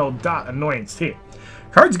original Dot Annoyance team.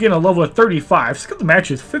 Cards gain a level of 35, so the match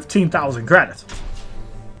is 15,000 credits.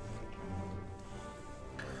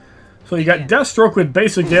 So you got Deathstroke with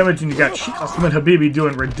basic damage, and you got Sheikh Ahmed Habibi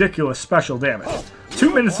doing ridiculous special damage.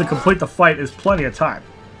 2 minutes to complete the fight is plenty of time.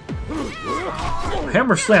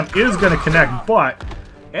 Hammer Slam is going to connect, but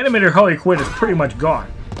Animated Harley Quinn is pretty much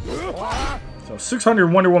gone. So 600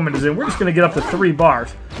 Wonder Woman is in. We're just going to get up to 3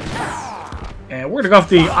 bars. And we're going to go off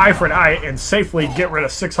the eye for an eye and safely get rid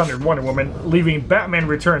of 600 Wonder Woman, leaving Batman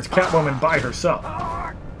Returns Catwoman by herself.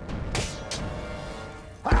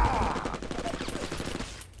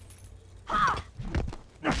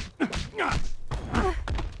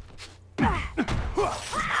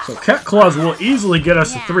 So Cat Claws will easily get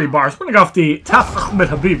us to 3 bars. We're going to go off the Taf Ahmed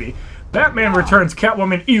Habibi. Batman Returns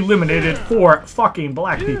Catwoman eliminated for fucking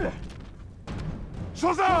black people.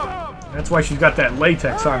 That's why she's got that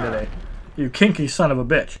latex on today. You kinky son of a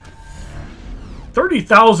bitch.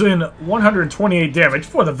 30,128 damage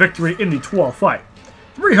for the victory in the 12th fight.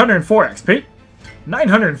 304 XP.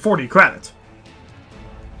 940 credits.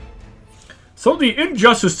 So the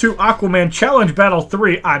Injustice 2 Aquaman Challenge Battle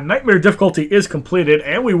 3 on Nightmare difficulty is completed,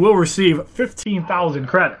 and we will receive 15,000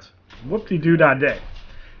 credits. Whoop-de-doo-da-day.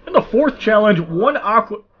 In the 4th challenge, 1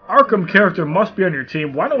 Arkham character must be on your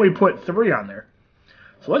team. Why don't we put 3 on there?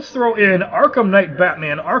 So let's throw in Arkham Knight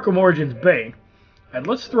Batman, Arkham Origins Bane, and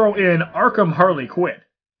let's throw in Arkham Harley Quinn,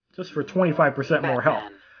 just for 25% more health.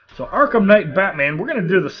 So Arkham Knight Batman, we're going to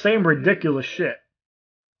do the same ridiculous shit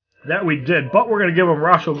that we did, but we're going to give him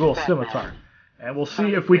Ra's al Ghul Scimitar. And we'll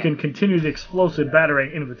see if we can continue the Explosive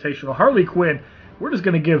Battering Invitational. Harley Quinn, we're just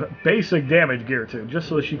going to give basic damage gear to, just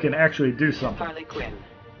so she can actually do something. Harley Quinn.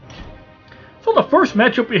 So the first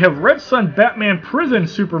matchup, we have Red Sun Batman, Prison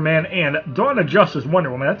Superman, and Dawn of Justice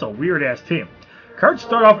Wonder Woman. That's a weird-ass team. Cards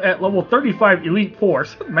start off at level 35 Elite 4,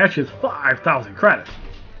 so the match is 5,000 credits.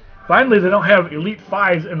 Finally, they don't have Elite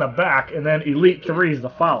 5s in the back, and then Elite 3s to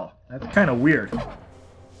follow. That's kind of weird.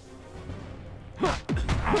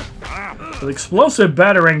 So the Explosive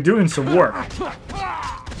Battering doing some work.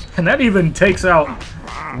 And that even takes out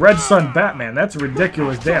Red Sun Batman. That's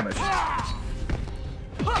ridiculous damage.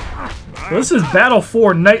 So this is Battle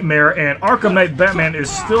 4 Nightmare, and Arkham Knight Batman is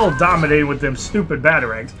still dominating with them stupid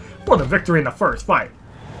batarangs for the victory in the first fight.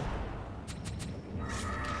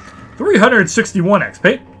 361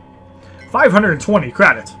 XP, 520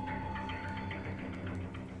 credits.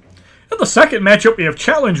 In the second matchup, we have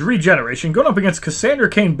Challenge Regeneration going up against Cassandra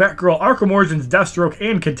Cain, Batgirl, Arkham Origins, Deathstroke,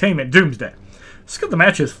 and Containment Doomsday. Let's get the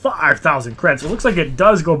match is 5,000 credits. It looks like it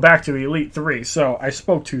does go back to Elite 3, so I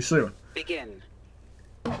spoke too soon. Begin.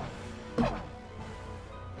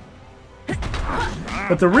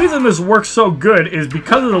 But the reason this works so good is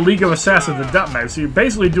because of the League of Assassins and Death Knife, so you're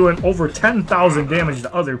basically doing over 10,000 damage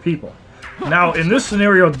to other people. Now, in this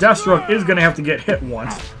scenario, Deathstroke is going to have to get hit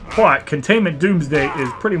once, but Containment Doomsday is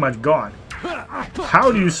pretty much gone.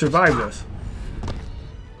 How do you survive this?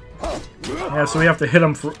 Yeah, so we have to hit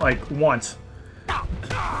him for, like, once.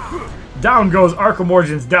 Down goes Arkham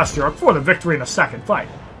Origins Deathstroke for the victory in the second fight.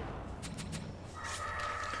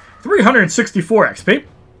 364 XP,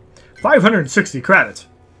 560 credits.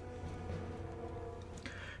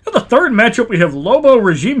 In the third matchup, we have Lobo,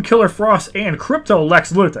 Regime Killer Frost, and Crypto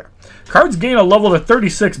Lex Luthor. Cards gain a level to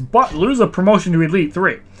 36, but lose a promotion to Elite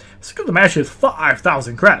 3. So the match is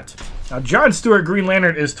 5,000 credits. Now, John Stewart Green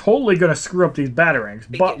Lantern is totally going to screw up these batarangs,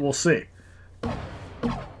 but we'll see.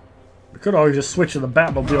 We could always just switch to the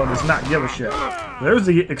Batmobile and just not give a shit. There's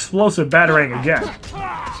the explosive batarang again.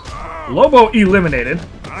 Lobo eliminated.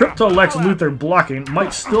 Crypto Lex Luthor blocking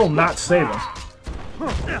might still not save him.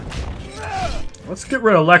 Let's get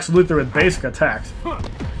rid of Lex Luthor with basic attacks.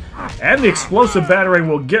 And the explosive batarang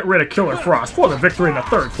will get rid of Killer Frost for the victory in the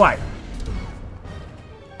third fight.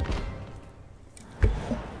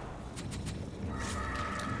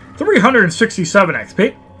 $367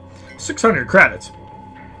 XP, 600 credits.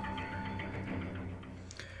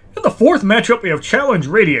 In the fourth matchup, we have Challenge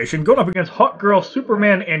Radiation going up against Hawkgirl,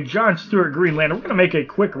 Superman, and John Stewart Green Lantern. We're going to make a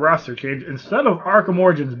quick roster change. Instead of Arkham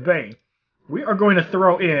Origins Bane, we are going to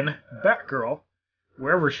throw in Batgirl,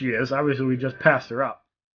 wherever she is. Obviously, we just passed her up.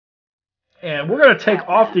 And we're going to take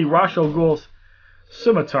off the Ra's al Ghul's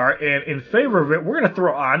Scimitar, and in favor of it, we're going to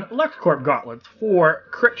throw on LexCorp Gauntlets for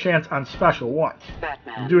crit chance on Special 1.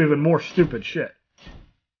 And do even more stupid shit.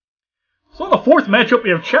 So in the fourth matchup, we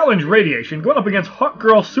have Challenge Radiation going up against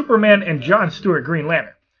Hawkgirl, Superman, and John Stewart Green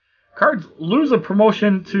Lantern. Cards lose a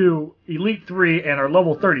promotion to Elite 3 and are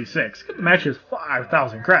level 36. The match is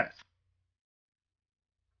 5,000 credits.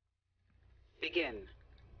 Begin.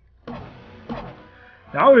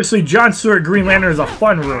 Now, obviously, John Stewart Green Lantern is a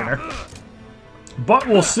fun ruiner, but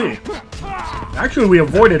we'll see. Actually, we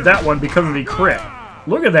avoided that one because of the crit.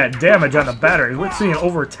 Look at that damage on the battery. We're seeing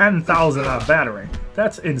over 10,000 on a battery.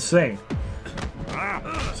 That's insane.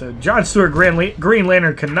 So John Stewart Green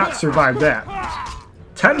Lantern cannot survive that.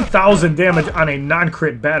 10,000 damage on a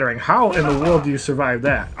non-crit battering. How in the world do you survive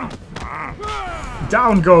that?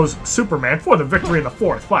 Down goes Superman for the victory in the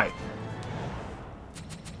fourth fight.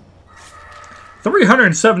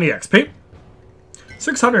 370 XP,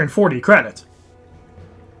 640 credits.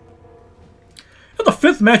 In the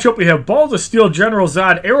fifth matchup, we have Balls of Steel, General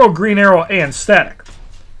Zod, Arrow, Green Arrow, and Static.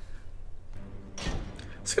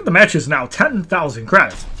 Let's get the matches now. 10,000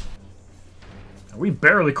 credits. We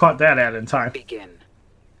barely caught that ad in time. Begin.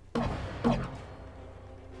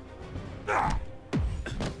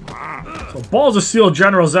 So Balls of Steel,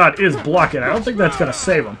 General Zod is blocking. I don't think that's going to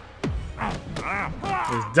save him.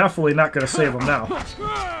 It's definitely not going to save him now.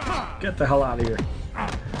 Get the hell out of here.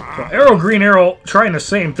 So Arrow, Green Arrow trying the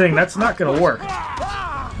same thing. That's not going to work.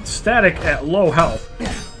 Static at low health.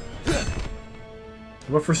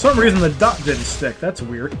 But for some reason the dot didn't stick. That's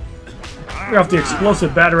weird. We're off the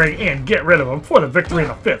explosive batarang and get rid of him for the victory in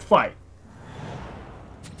the fifth fight.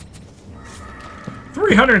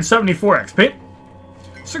 374 XP.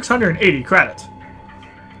 680 credits.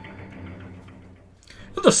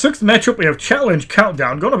 In the sixth matchup, we have Challenge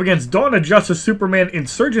Countdown going up against Dawn of Justice, Superman,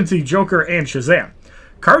 Insurgency, Joker, and Shazam.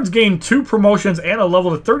 Cards gain 2 promotions and a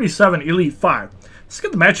level to 37 Elite 5. Let's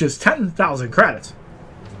get the matches 10,000 credits.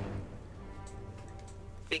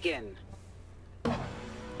 Begin.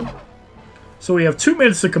 So we have 2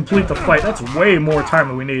 minutes to complete the fight. That's way more time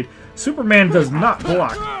than we need. Superman does not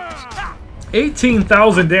block.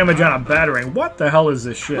 18,000 damage on a battering. What the hell is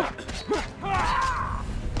this shit?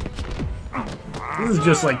 This is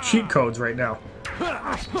just like cheat codes right now.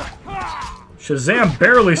 Shazam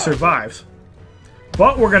barely survives.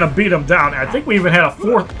 But we're going to beat him down. I think we even had a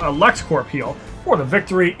fourth LexCorp heal for the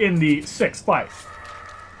victory in the sixth fight.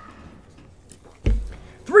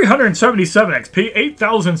 377 XP,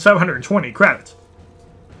 8,720 credits.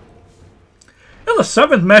 In the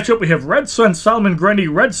seventh matchup, we have Red Sun Solomon Grundy,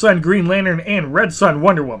 Red Sun Green Lantern, and Red Sun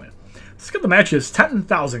Wonder Woman. Let's get the matches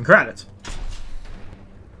 10,000 credits.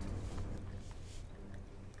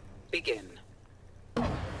 Begin.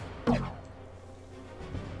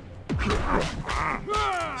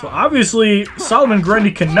 So obviously, Solomon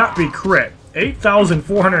Grundy cannot be crit.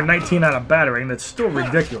 8,419 on a battering, that's still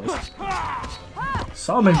ridiculous.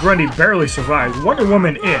 Solomon Grundy barely survives. Wonder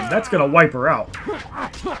Woman in, that's gonna wipe her out.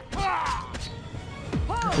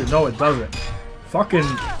 Actually, no, it doesn't. Fucking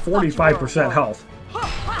 45% health.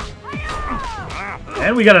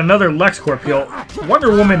 And we got another LexCorp heal.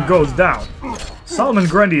 Wonder Woman goes down. Solomon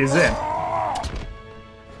Grundy is in.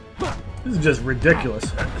 This is just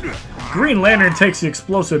ridiculous. Green Lantern takes the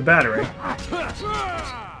explosive battery.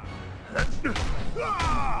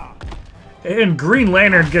 And Green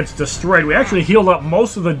Lantern gets destroyed. We actually healed up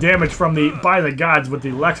most of the damage from the By the Gods with the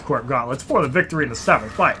LexCorp gauntlets for the victory in the 7th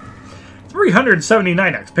fight.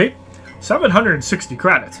 379 XP, 760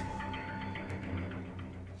 credits.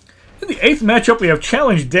 In the 8th matchup, we have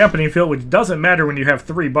Challenge Dampening Field, which doesn't matter when you have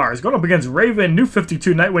 3 bars. Going up against Raven, New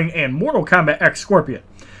 52 Nightwing, and Mortal Kombat X Scorpion.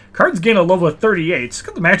 Cards gain a level of 38.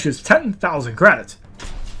 The match is 10,000 credits.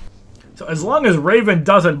 So as long as Raven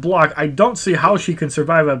doesn't block, I don't see how she can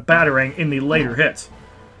survive a battering in the later hits.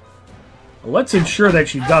 Let's ensure that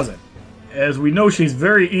she doesn't, as we know she's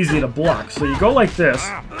very easy to block. So you go like this,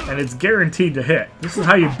 and it's guaranteed to hit. This is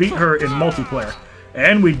how you beat her in multiplayer.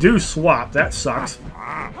 And we do swap. That sucks.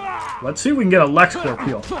 Let's see if we can get a LexCorp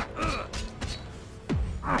heal.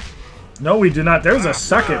 No, we do not. There's a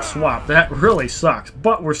second swap. That really sucks.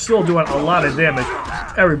 But we're still doing a lot of damage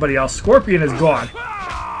to everybody else. Scorpion is gone.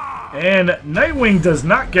 And Nightwing does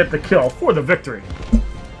not get the kill for the victory.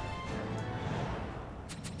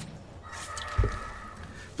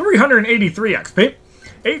 383 XP,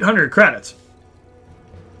 800 credits.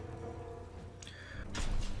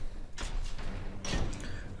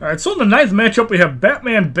 Alright, so in the 9th matchup we have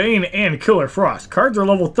Batman, Bane, and Killer Frost. Cards are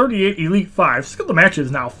level 38, Elite 5. Skill the match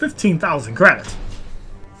is now 15,000 credits.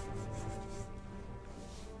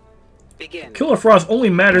 Begin. Killer Frost only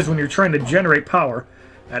matters when you're trying to generate power.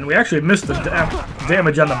 And we actually missed the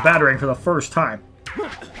damage on the battering for the first time.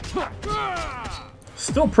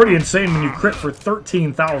 Still pretty insane when you crit for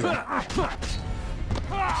 13,000.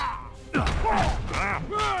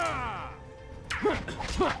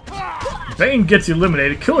 Bane gets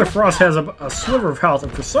eliminated. Killer Frost has a sliver of health,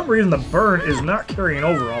 and for some reason the burn is not carrying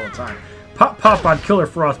over all the time. Pop pop on Killer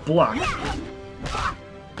Frost block.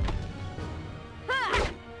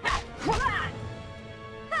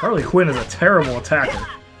 Harley Quinn is a terrible attacker.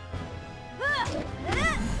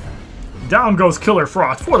 Down goes Killer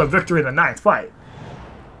Frost for the victory in the 9th fight.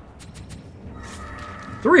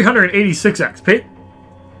 386 XP,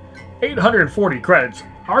 840 credits.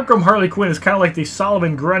 Arkham Harley Quinn is kind of like the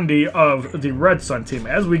Solomon Grundy of the Red Sun team,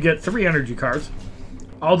 as we get 3 energy cards.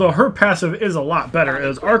 Although her passive is a lot better,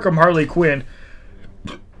 as Arkham Harley Quinn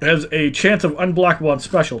has a chance of unblockable and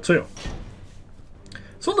special too.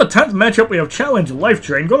 So in the 10th matchup, we have Challenge Life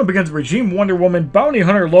Drain, going up against Regime Wonder Woman, Bounty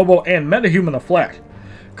Hunter Lobo, and Metahuman the Flash.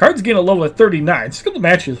 Cards gain a level of 39. Skill the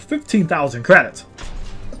match is 15,000 credits.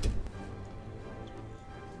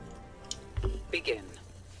 Begin.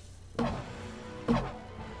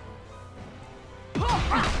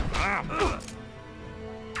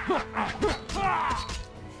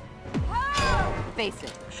 Face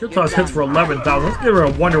it. Shit toss hits for 11,000. Let's give her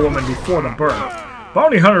a Wonder Woman before the burn.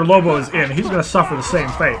 Bounty Hunter Lobo is in. He's going to suffer the same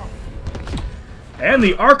fate. And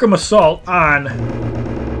the Arkham Assault on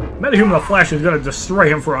Metahuman the Flash is going to destroy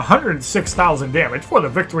him for 106,000 damage for the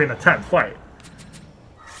victory in the 10th fight.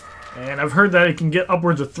 And I've heard that it can get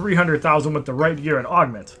upwards of 300,000 with the right gear and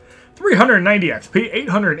augments. 390 XP,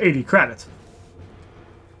 880 credits.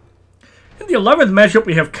 In the 11th matchup,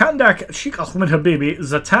 we have Kandak, Sheikh Ahmed Habibi,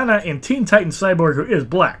 Zatanna, and Teen Titan Cyborg, who is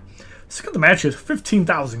black. Skill of the match is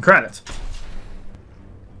 15,000 credits.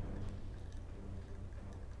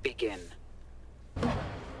 Begin. I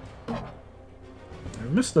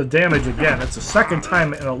missed the damage again. It's the second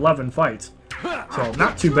time in 11 fights. So,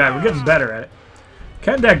 not too bad. We're getting better at it.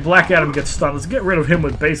 Kandak Black Adam gets stunned. Let's get rid of him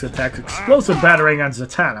with base attacks. Explosive battering on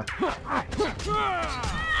Zatanna.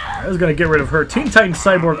 I was going to get rid of her. Teen Titan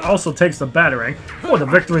Cyborg also takes the battering for the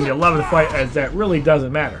victory in the 11th fight, as that really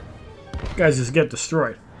doesn't matter. You guys just get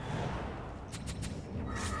destroyed.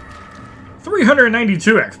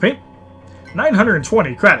 392 XP.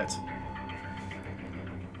 920 credits.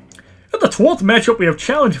 In the 12th matchup, we have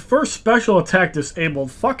Challenge First Special Attack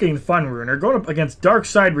Disabled fucking Fun Ruiner going up against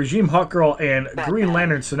Darkseid, Regime Hawkgirl, and Green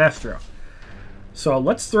Lantern Sinestro. So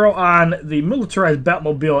let's throw on the militarized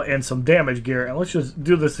Batmobile and some damage gear, and let's just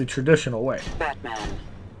do this the traditional way. Batman.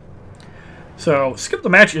 So skip the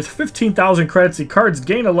match is 15,000 credits. The cards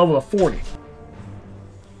gain a level of 40.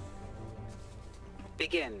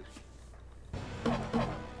 Begin.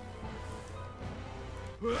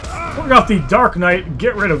 Work off the Dark Knight,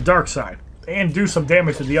 get rid of Darkseid, and do some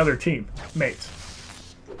damage to the other team mates.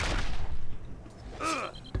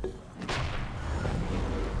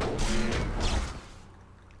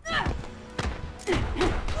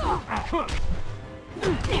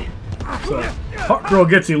 So, Hawkgirl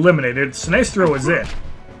gets eliminated, Sinestro is in.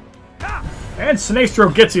 And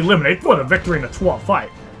Sinestro gets eliminated for the victory in the 12th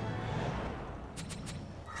fight.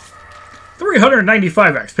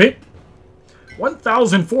 395 XP.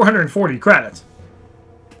 1,440 credits.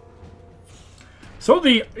 So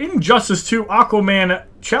the Injustice 2 Aquaman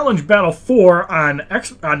Challenge Battle 4 on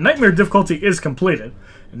Nightmare difficulty is completed.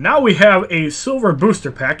 And now we have a silver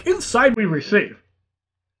booster pack. Inside we receive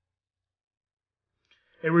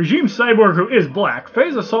a Regime Cyborg who is black,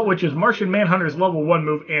 Phase Assault, which is Martian Manhunter's level 1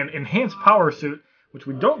 move, and Enhanced Power Suit, which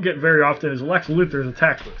we don't get very often, is Lex Luthor's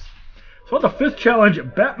attack boost. So at the 5th challenge,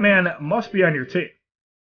 Batman must be on your team.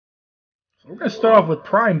 So we're going to start off with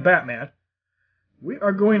Prime Batman. We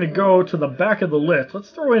are going to go to the back of the list.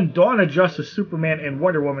 Let's throw in Dawn of Justice, Superman, and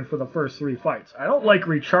Wonder Woman for the first 3 fights. I don't like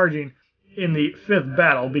recharging in the 5th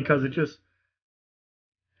battle because it just...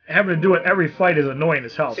 having to do it every fight is annoying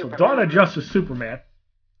as hell. So Dawn of Justice, Superman.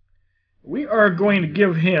 We are going to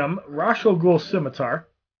give him Ra's al Ghul Scimitar.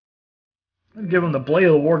 We're going to give him the Blade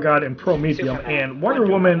of the War God and Prometheum. And Wonder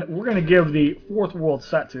Woman, we're going to give the 4th world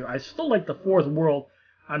set to. I still like the 4th world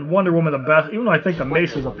on Wonder Woman the best, even though I think the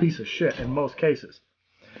Mace is a piece of shit in most cases.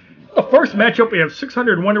 The first matchup, we have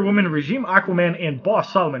 600 Wonder Woman, Regime Aquaman, and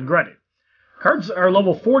Boss Solomon Grundy. Cards are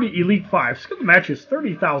level 40 Elite 5. Skill the match is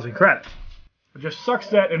 30,000 credits. It just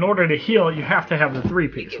sucks that in order to heal, you have to have the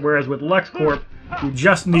 3-piece, whereas with LexCorp, you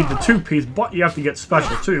just need the 2-piece, but you have to get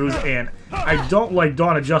special 2s, and I don't like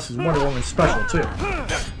Dawn of Justice Wonder Woman special 2.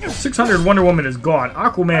 600 Wonder Woman is gone.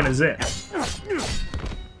 Aquaman is in.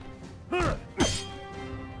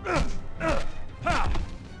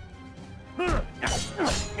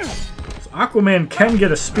 So Aquaman can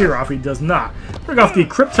get a spear off, he does not. Bring off the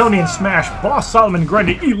Kryptonian Smash, Boss Solomon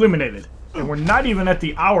Grundy eliminated. And we're not even at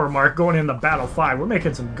the hour mark going into Battle 5. We're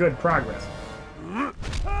making some good progress.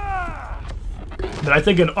 But I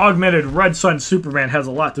think an augmented Red Sun Superman has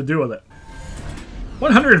a lot to do with it.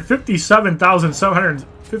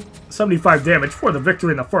 157,775 damage for the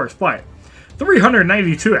victory in the first fight.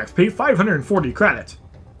 392 XP, 540 credits.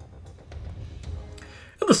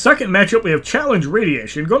 In the second matchup, we have Challenge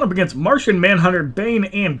Radiation going up against Martian Manhunter, Bane,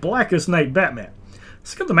 and Blackest Night Batman.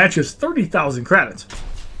 Skill the match is 30,000 credits.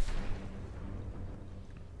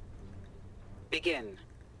 Begin.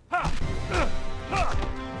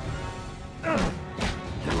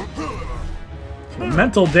 So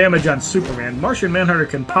mental damage on Superman. Martian Manhunter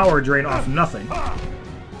can power drain off nothing.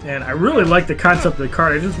 And I really like the concept of the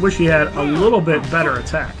card. I just wish he had a little bit better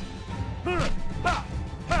attack.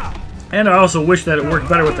 And I also wish that it worked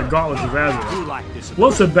better with the Gauntlets of Azrael.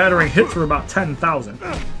 Explosive battering hits for about 10,000.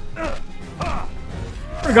 Bring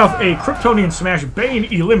off a Kryptonian Smash, Bane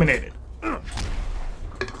eliminated.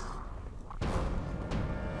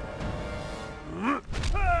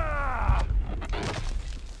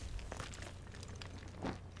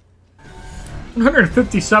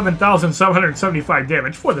 157,775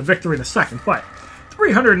 damage for the victory in the second fight.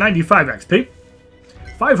 395 XP.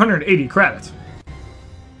 580 credits.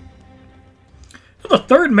 In the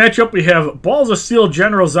third matchup, we have Balls of Steel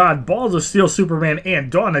General Zod, Balls of Steel Superman, and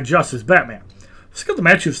Dawn of Justice Batman. Skill the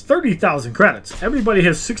match is 30,000 credits. Everybody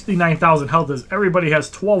has 69,000 health as everybody has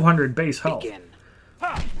 1,200 base health. Begin.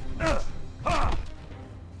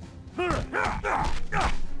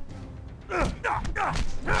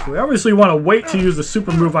 We obviously want to wait to use the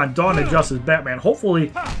super move on Dawn of Justice Batman.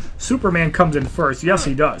 Hopefully, Superman comes in first. Yes,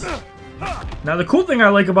 he does. Now, the cool thing I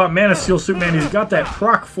like about Man of Steel Superman is he's got that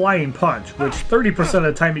proc flying punch, which 30% of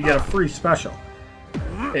the time you get a free special.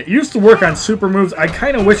 It used to work on super moves. I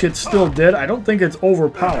kind of wish it still did. I don't think it's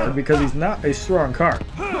overpowered because he's not a strong card.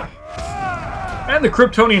 And the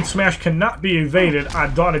Kryptonian Smash cannot be evaded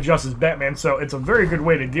on Dawn of Justice Batman, so it's a very good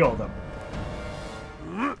way to deal with him.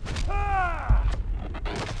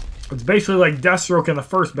 It's basically like Deathstroke in the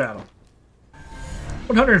first battle.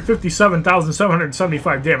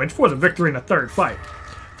 157,775 damage for the victory in the third fight.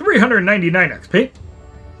 399 XP.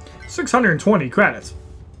 620 credits.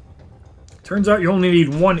 Turns out you only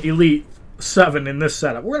need one Elite 7 in this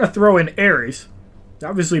setup. We're going to throw in Ares.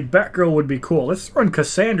 Obviously, Batgirl would be cool. Let's throw in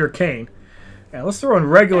Cassandra Cain. And let's throw in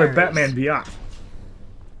regular Ares. Batman Beyond.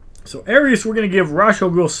 So Ares, we're going to give Ra's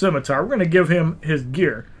al Ghul Scimitar. We're going to give him his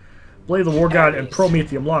gear. Blade of the War God and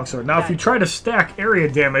Prometheum Longsword. Now, if you try to stack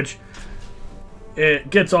area damage, it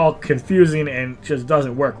gets all confusing and just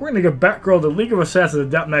doesn't work. We're going to give Batgirl the League of Assassins,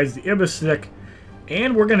 Adept Knights, the Ibis Stick,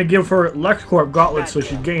 And we're going to give her LexCorp Gauntlet so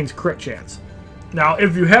she gains crit chance. Now,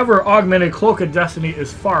 if you have her augmented, Cloak of Destiny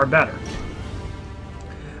is far better.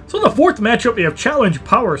 So in the fourth matchup, we have Challenge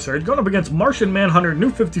Power Surge going up against Martian Manhunter, New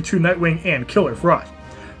 52 Nightwing, and Killer Frost.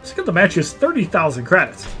 Let's get the match is 30,000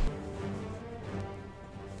 credits.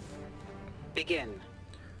 Begin.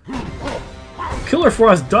 Killer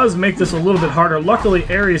Frost does make this a little bit harder. Luckily,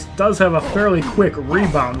 Ares does have a fairly quick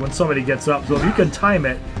rebound when somebody gets up, so if you can time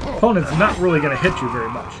it, opponent's not really going to hit you very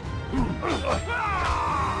much.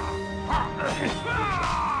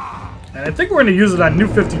 And I think we're going to use it on New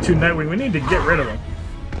 52 Nightwing. We need to get rid of him.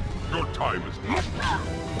 Your time is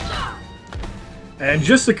up. And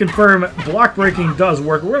just to confirm, block breaking does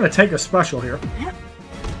work. We're going to take a special here.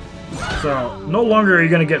 So, no longer are you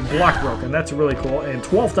going to get block broken. That's really cool. And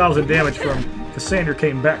 12,000 damage from Cassandra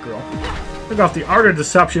Cain Batgirl. Took off the Art of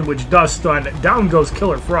Deception, which does stun. Down goes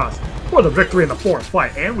Killer Frost for the victory in the fourth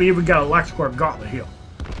fight. And we even got a LexCorp Gauntlet heal.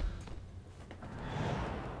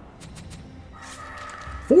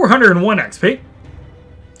 401 XP.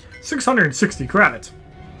 660 credits.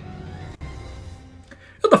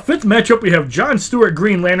 In the fifth matchup, we have John Stewart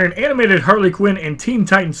Green Lantern, Animated Harley Quinn, and Teen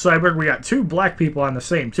Titans Cyborg. We got two black people on the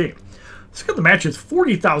same team. Let's get the match. It's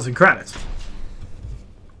 40,000 credits.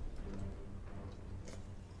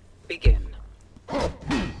 Begin. So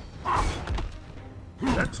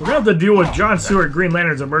we're going to have to deal with John Stewart Green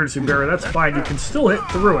Lantern's emergency barrier. That's fine. You can still hit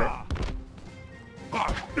through it.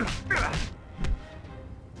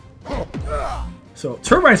 So,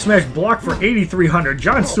 Turbine Smash block for 8,300.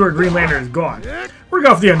 John Stewart Green Lantern is gone. We're going to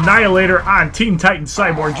go for the Annihilator on Teen Titans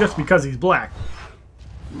Cyborg just because he's black.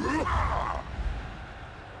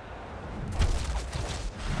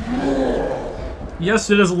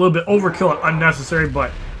 Yes, it is a little bit overkill and unnecessary,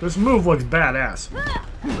 but this move looks badass.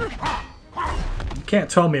 You can't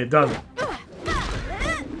tell me it doesn't.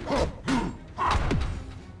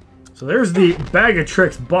 So there's the Bag of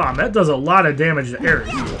Tricks bomb. That does a lot of damage to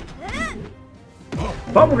Ares.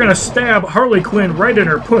 But we're going to stab Harley Quinn right in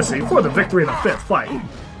her pussy for the victory in the fifth fight.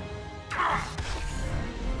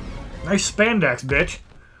 Nice spandex, bitch.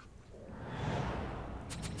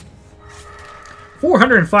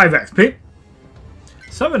 405 XP.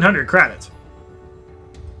 700 credits.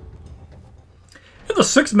 In the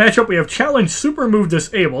sixth matchup, we have Challenge Super Move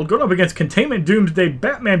Disabled going up against Containment Doomsday,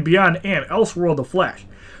 Batman Beyond, and Elseworld the Flash.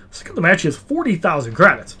 Second the match is 40,000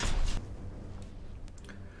 credits.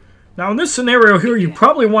 Now in this scenario here, you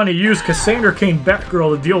probably want to use Cassandra Cain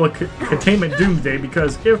Batgirl to deal with Containment Doomsday,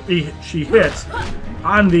 because if she hits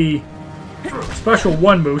on the special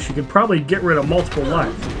one move, she can probably get rid of multiple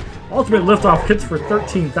lives. Ultimate Liftoff hits for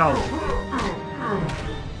 13,000.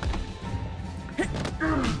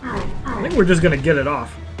 I think we're just going to get it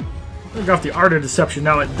off. Look off the Art of Deception.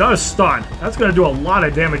 Now it does stun. That's going to do a lot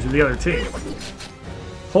of damage to the other team.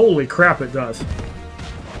 Holy crap, it does.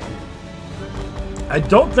 I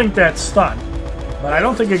don't think that's stun, but I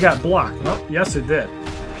don't think it got blocked. Nope, yes it did.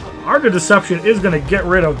 Art of Deception is going to get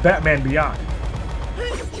rid of Batman Beyond.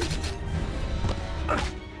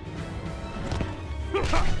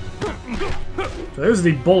 So there's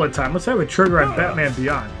the bullet time. Let's have a trigger on Batman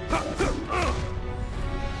Beyond.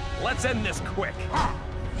 Let's end this quick.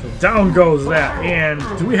 So down goes that. And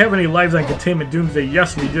do we have any lives on Containment Doomsday?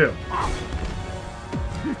 Yes, we do.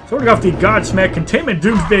 Starting off the Godsmack, Containment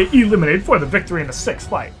Doomsday eliminated for the victory in the sixth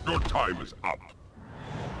fight. Your time is up.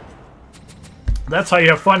 That's how you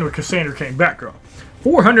have fun with Cassandra Cain Batgirl.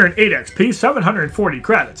 408 XP, 740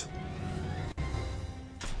 credits.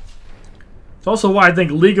 It's also why I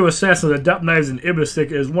think League of Assassins, Adept Knives, and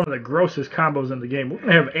Ibistic is one of the grossest combos in the game. We're going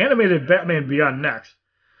to have Animated Batman Beyond next.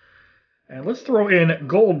 And let's throw in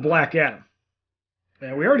Gold Black Adam.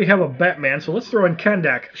 And we already have a Batman, so let's throw in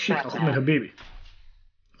Kandak, Sheikh Ahmed Habibi.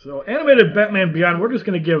 So Animated Batman Beyond, we're just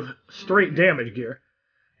going to give straight damage gear.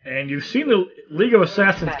 And you've seen the League of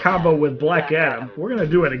Assassins combo with Black Adam. We're going to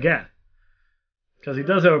do it again, because he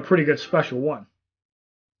does have a pretty good special one.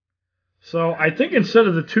 So I think instead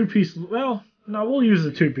of the two-piece, well, no, we'll use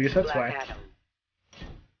the two-piece, that's fine.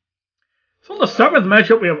 So in the seventh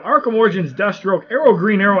matchup, we have Arkham Origins Deathstroke, Arrow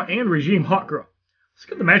Green Arrow, and Regime Hawkgirl. Let's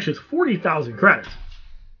get the match is 40,000 credits.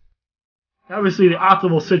 Obviously, the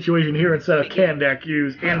optimal situation here, instead of Kandak,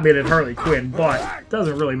 use Animated Harley Quinn, but it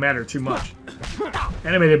doesn't really matter too much.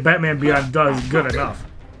 Animated Batman Beyond does good enough,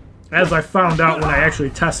 as I found out when I actually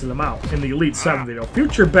tested them out in the Elite VII video.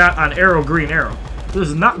 Future Bat on Arrow Green Arrow. This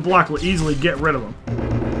is not block, will easily get rid of him.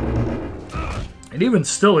 And even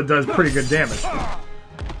still, it does pretty good damage.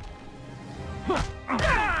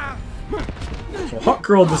 So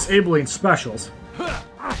Hawkgirl disabling specials.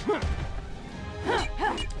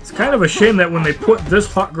 It's kind kind of a shame that when they put this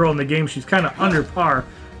hot girl in the game, she's kind of under par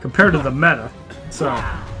compared to the meta. So,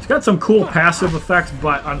 she's got some cool passive effects,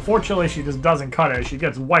 but unfortunately she just doesn't cut it. She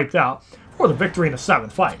gets wiped out for the victory in the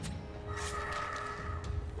 7th fight.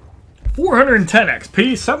 410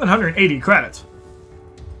 XP, 780 credits.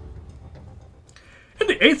 In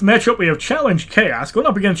the 8th matchup, we have Challenge Chaos going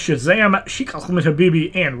up against Shazam, Sheikh Ahmed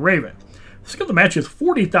Habibi, and Raven. The skill of the match is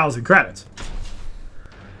 40,000 credits.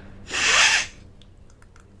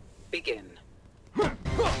 Begin.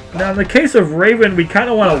 Now, in the case of Raven, we kind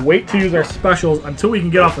of want to wait to use our specials until we can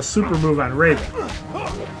get off a super move on Raven.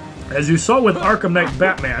 As you saw with Arkham Knight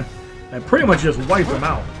Batman, that pretty much just wiped him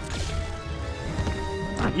out.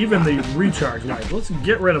 Even the recharge wipe. Let's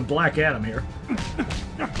get rid of Black Adam here.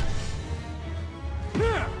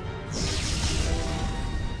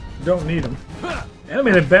 Don't need him.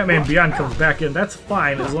 Animated Batman Beyond comes back in. That's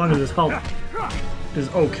fine as long as his health is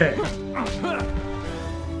okay.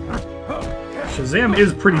 Shazam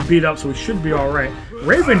is pretty beat up, so we should be alright.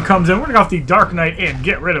 Raven comes in. We're going to go off the Dark Knight and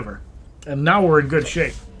get rid of her. And now we're in good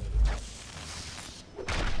shape.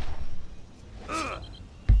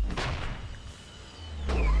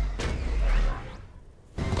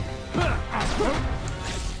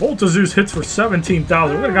 Bolt of Zeus hits for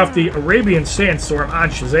 17,000. We're going to go off the Arabian Sandstorm on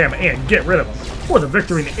Shazam and get rid of him for the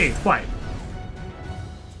victory in the 8th fight.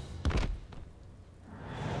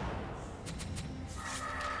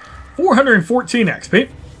 $414 XP.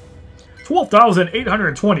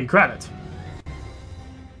 12,820 credits.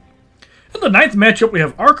 In the 9th matchup, we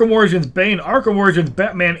have Arkham Origins Bane, Arkham Origins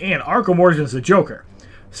Batman, and Arkham Origins the Joker.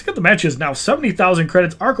 Let's get the match is now 70,000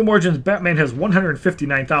 credits. Arkham Origins Batman has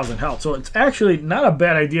 159,000 health, so it's actually not a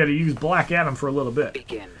bad idea to use Black Adam for a little bit.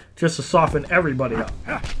 Begin. Just to soften everybody up.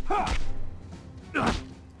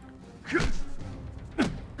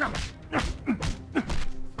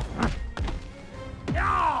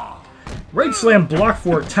 Rage Slam block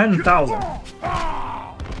for 10,000.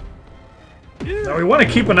 Now we want to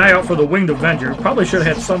keep an eye out for the Winged Avenger. Probably should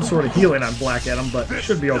have had some sort of healing on Black Adam, but it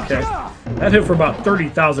should be okay. That hit for about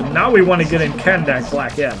 30,000. Now we want to get in Kandak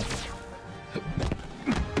Black Adam.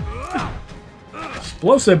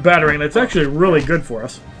 Explosive Battering, that's actually really good for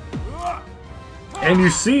us. And you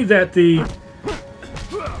see that the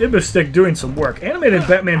Ibis Stick doing some work. Animated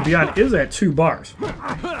Batman Beyond is at 2 bars.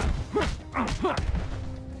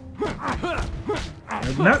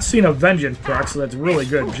 I've not seen a Vengeance proc, so that's really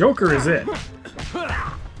good. Joker is in.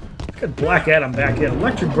 Get Black Adam back in.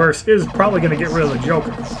 Electric Burst is probably going to get rid of the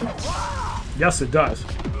Joker. Yes, it does.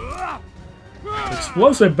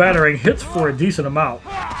 Explosive Battering hits for a decent amount.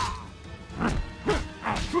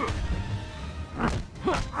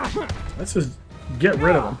 Let's just get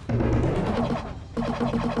rid of him.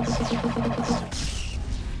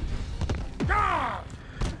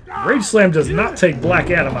 Rage Slam does not take Black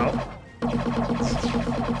Adam out.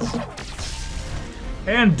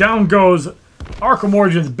 And down goes Arkham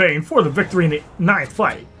Origins Bane for the victory in the 9th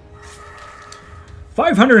fight.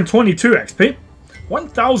 522 XP,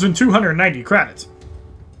 1,290 credits.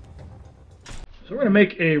 So we're going to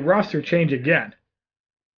make a roster change again.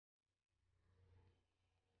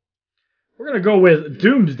 We're going to go with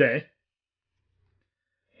Doomsday.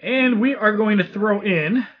 And we are going to throw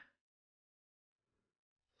in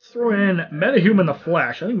Metahuman the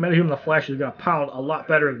Flash. I think Metahuman the Flash is going to pound a lot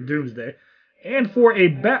better than Doomsday. And for a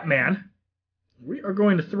Batman, we are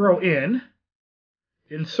going to throw in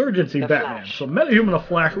Insurgency Batman. So Metahuman the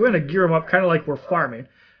Flash, we're going to gear him up kind of like we're farming.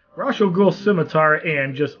 Ra's al Ghul Scimitar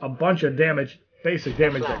and just a bunch of damage, basic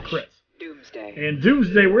damage that crits. Doomsday. And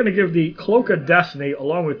Doomsday, we're going to give the Cloak of Destiny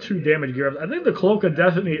along with 2 damage gear ups. I think the Cloak of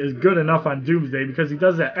Destiny is good enough on Doomsday because he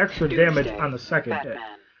does that extra damage on the second hit.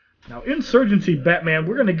 Now, Insurgency Batman,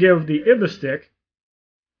 we're going to give the Ibis Stick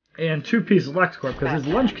and 2-piece LexCorp because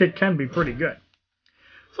his lunge kick can be pretty good.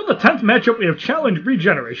 So in the 10th matchup, we have Challenge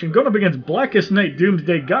Regeneration going up against Blackest Night,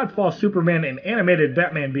 Doomsday, Godfall Superman, and Animated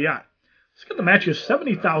Batman Beyond. Let's get the match is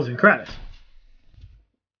 70,000 credits.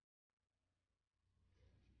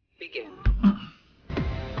 Begin.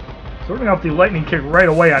 So we're going to have the Lightning Kick right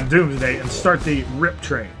away on Doomsday and start the Rip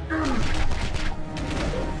Train.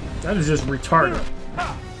 That is just retarded.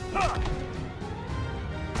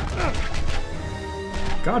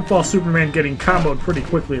 Godfall Superman getting comboed pretty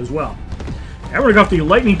quickly as well. And we're going to go off the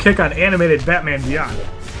Lightning Kick on Animated Batman Beyond.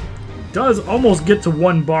 Does almost get to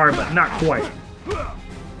 1 bar, but not quite.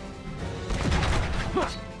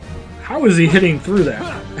 How is he hitting through that?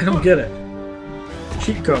 I don't get it.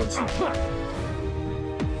 Cheat codes.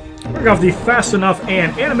 We're going to go off the Fast Enough,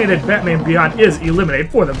 and Animated Batman Beyond is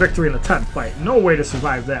eliminated for the victory in the 10th fight. No way to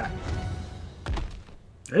survive that.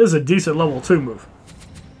 It is a decent level 2 move.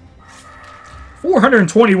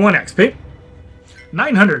 421 XP.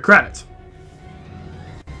 900 credits.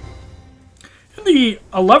 In the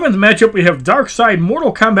 11th matchup, we have Darkseid,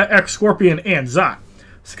 Mortal Kombat X, Scorpion, and Zod.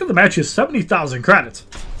 Let's get the match is 70,000 credits.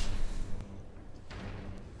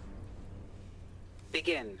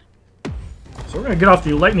 Begin. So we're going to get off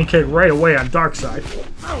the lightning kick right away on Darkseid.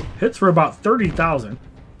 Hits for about 30,000.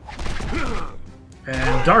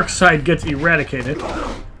 And Darkseid gets eradicated.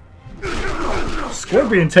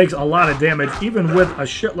 Scorpion takes a lot of damage, even with a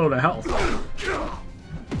shitload of health.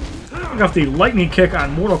 Off the lightning kick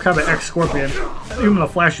on Mortal Kombat X Scorpion. Human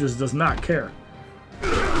of Flashes does not care.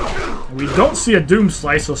 We don't see a Doom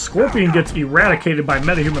Slice, so Scorpion gets eradicated by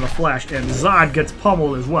Metahuman of Flash, and Zod gets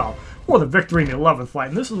pummeled as well for the victory in the 11th fight.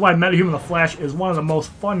 And this is why Metahuman of Flash is one of the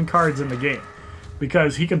most fun cards in the game,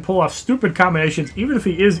 because he can pull off stupid combinations, even if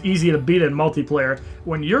he is easy to beat in multiplayer.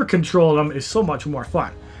 When you're controlling him, is so much more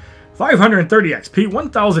fun. 530 XP,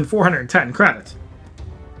 1,410 credits.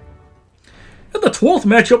 In the 12th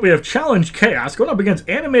matchup, we have Challenge Chaos going up against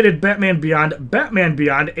Animated Batman Beyond,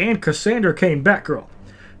 and Cassandra Cain Batgirl.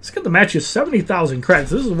 Let's get the match is 70,000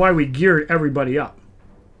 credits. This is why we geared everybody up.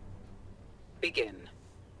 Begin.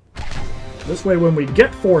 This way, when we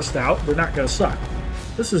get forced out, they're not going to suck.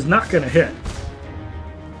 This is not going to hit.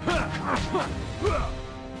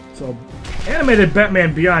 So, Animated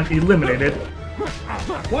Batman Beyond eliminated.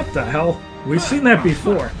 What the hell? We've seen that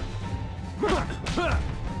before.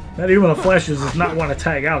 Not even the Flashes does not want to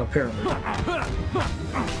tag out, apparently.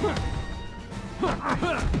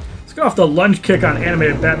 Let's go off the lunge kick on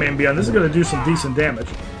Animated Batman Beyond. This is going to do some decent damage.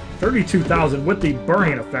 32,000 with the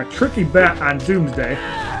burning effect. Tricky Bat on Doomsday.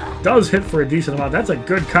 Does hit for a decent amount. That's a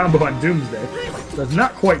good combo on Doomsday. Does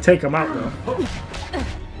not quite take him out, though.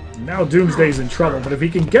 Now Doomsday's in trouble, but if he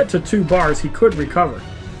can get to 2 bars, he could recover.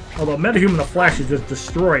 Although Metahuman the Flash is just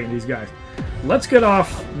destroying these guys. Let's get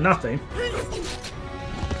off nothing.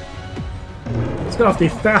 Let's get off the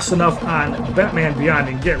fast enough on Batman Beyond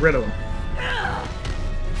and get rid of him.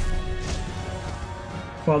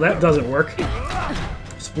 Well, that doesn't work.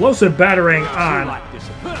 Explosive battering on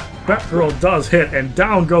Batgirl does hit, and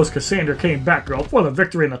down goes Cassandra Cain Batgirl for the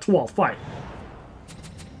victory in the 12th fight.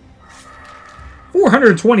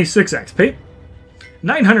 426 XP.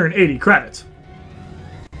 980 credits.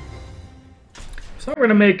 So we're going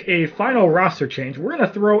to make a final roster change. We're going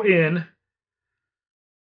to throw in...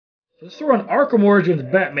 Let's throw in Arkham Origins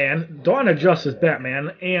Batman, Dawn of Justice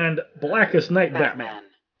Batman, and Blackest Night Batman.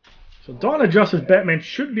 So Dawn of Justice Batman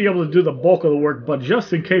should be able to do the bulk of the work, but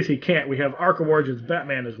just in case he can't, we have Arkham Origins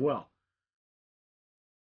Batman as well.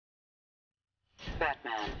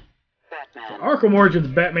 Batman. So Arkham Origins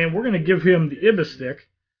Batman, we're going to give him the Ibis Stick,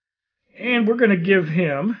 and we're going to give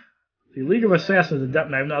him the League of Assassins Adept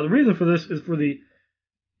Knife. Now the reason for this is for the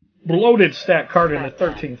bloated stat card in the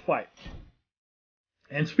 13th fight.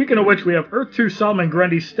 And speaking of which, we have Earth 2, Solomon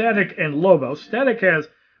Grundy, Static, and Lobo. Static has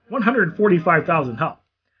 145,000 health.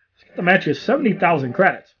 The match is 70,000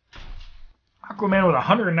 credits. Aquaman with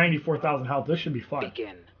 194,000 health. This should be fun.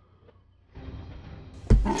 Begin.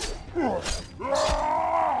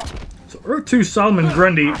 So Earth 2 Solomon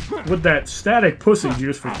Grundy with that static pussy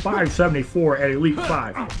juice for 574 at Elite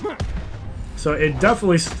 5. So it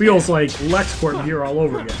definitely feels like LexCorp gear all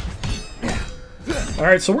over again.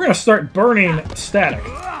 Alright, so we're going to start burning static.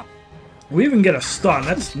 We even get a stun.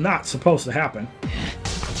 That's not supposed to happen.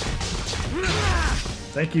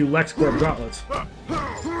 Thank you, LexCorp Gauntlets.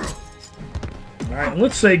 Alright,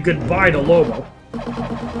 let's say goodbye to Lobo.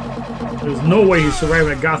 There's no way he's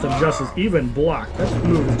surviving a Gotham Justice, even blocked. That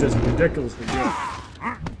move is just ridiculously good.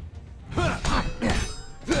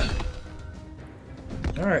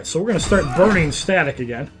 Alright, so we're going to start burning static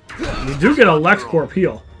again. We do get a LexCorp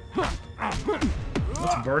heal.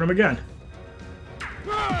 Let's burn him again.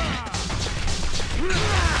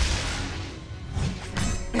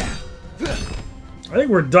 I think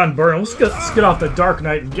we're done burning. Let's get off the Dark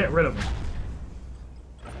Knight and get rid of him.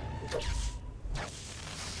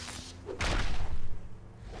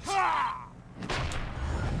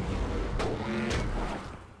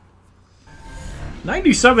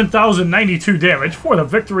 $97,092 damage for the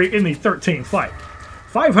victory in the 13th fight.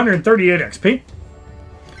 538 XP.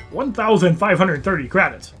 1,530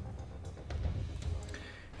 credits.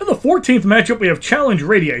 In the 14th matchup, we have Challenge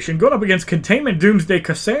Radiation going up against Containment Doomsday,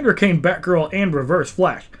 Cassandra Cain Batgirl, and Reverse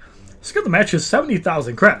Flash. Let's get the match is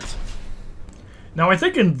 70,000 credits. Now, I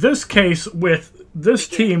think in this case, with this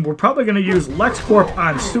team, we're probably going to use LexCorp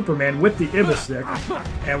on Superman with the Ibis Stick,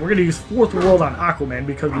 and we're going to use Fourth World on Aquaman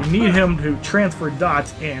because we need him to transfer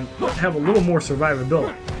dots and have a little more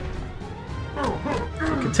survivability.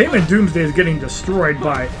 Containment Doomsday is getting destroyed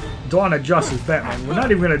by Dawn of Justice Batman. We're not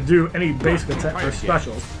even going to do any basic attack or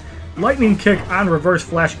specials. Lightning Kick on Reverse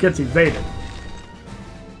Flash gets evaded.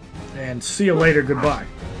 And see you later, goodbye.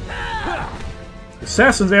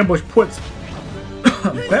 Assassin's Ambush puts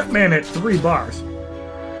Batman at 3 bars. So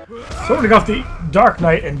we're going to go off the Dark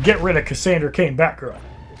Knight and get rid of Cassandra Cain Batgirl.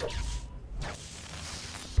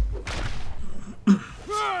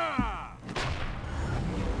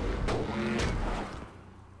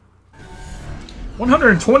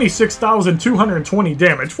 $126,220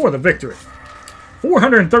 damage for the victory.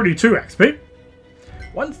 432 XP.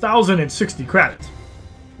 1,060 credits.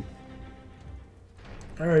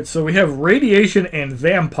 Alright, so we have Radiation and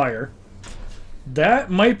Vampire.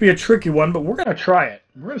 That might be a tricky one, but we're going to try it.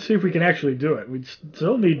 We're going to see if we can actually do it. We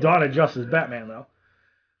still need Dawn of Justice Batman, though.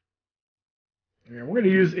 And we're going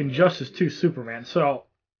to use Injustice 2 Superman. So,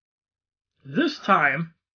 this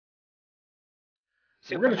time,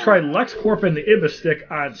 we're going to try LexCorp and the Ibis Stick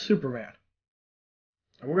on Superman.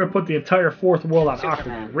 And we're going to put the entire fourth world on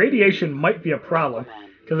Aquaman. Radiation might be a problem,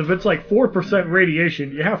 because if it's like 4%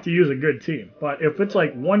 radiation, you have to use a good team. But if it's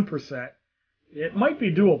like 1%, it might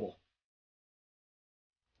be doable.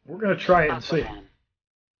 We're going to try it and see.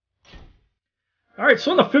 Alright, so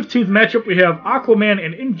in the 15th matchup, we have Aquaman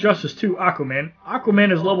and Injustice 2 Aquaman.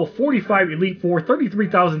 Aquaman is level 45 Elite 4,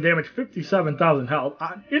 33,000 damage, 57,000 health.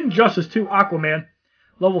 Injustice 2 Aquaman,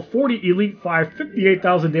 level 40 Elite 5,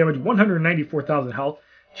 58,000 damage, 194,000 health.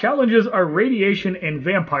 Challenges are Radiation and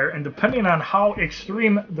Vampire, and depending on how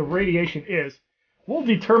extreme the radiation is, we'll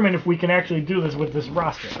determine if we can actually do this with this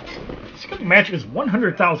roster. This match is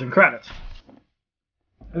 100,000 credits.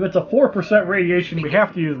 If it's a 4% radiation, we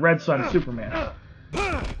have to use Red Sun Superman.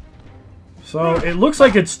 So it looks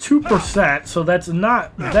like it's 2%, so that's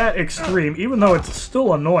not that extreme, even though it's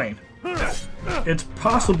still annoying. It's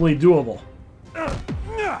possibly doable.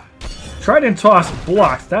 Trident Toss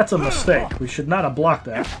blocked. That's a mistake. We should not have blocked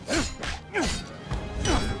that.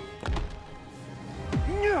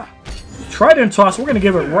 Trident Toss, we're going to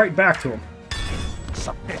give it right back to him.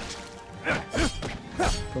 So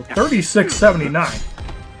 36.79.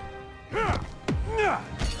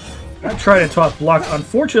 That Trident Toss blocked.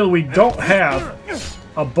 Unfortunately, we don't have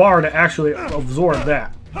a bar to actually absorb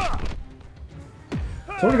that. So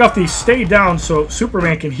we're going to go off the Stay Down so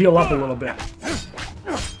Superman can heal up a little bit.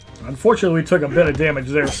 Unfortunately, we took a bit of damage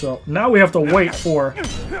there, so now we have to wait for...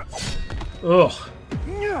 Ugh.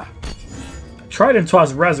 Trident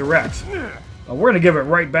Toss resurrects. We're going to give it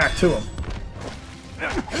right back to him.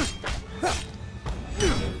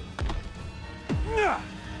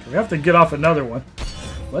 We have to get off another one.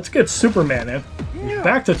 Let's get Superman in. He's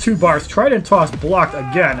back to 2 bars. Trident Toss blocked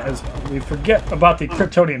again as we forget about the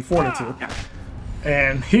Kryptonian Fortitude.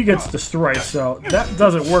 And he gets destroyed, so that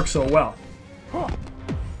doesn't work so well.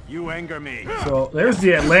 You anger me. So there's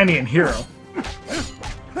the Atlantean hero.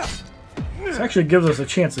 This actually gives us a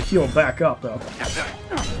chance to heal back up, though.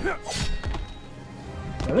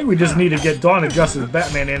 I think we just need to get Dawn of Justice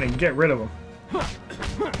Batman in and get rid of him.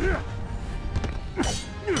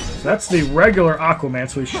 So that's the regular Aquaman,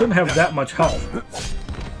 so he shouldn't have that much health.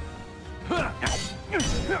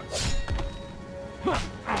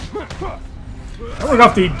 And we're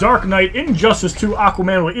off the Dark Knight. Injustice 2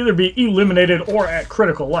 Aquaman will either be eliminated or at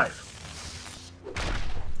critical life.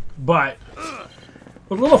 But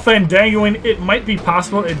with a little fandangoing, it might be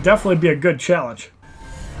possible. It'd definitely be a good challenge.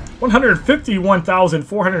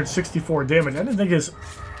 151,464 damage. I didn't think his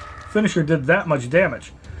finisher did that much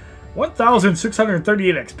damage.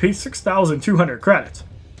 1,638 XP, 6,200 credits.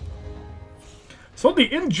 So the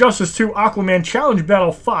Injustice 2 Aquaman Challenge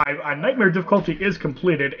Battle 5 on Nightmare difficulty is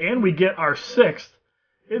completed, and we get our 6th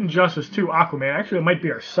Injustice 2 Aquaman. Actually, it might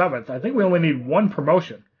be our 7th. I think we only need 1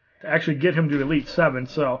 promotion to actually get him to Elite 7.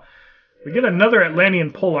 So we get another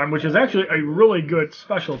Atlantean polearm, which is actually a really good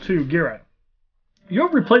special to gear it. You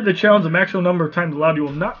have replayed the challenge the maximum number of times allowed. You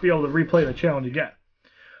will not be able to replay the challenge again.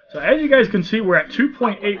 So as you guys can see, we're at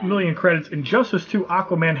 2.8 million credits. Injustice 2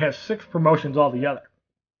 Aquaman has 6 promotions altogether.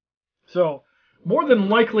 So more than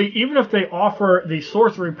likely, even if they offer the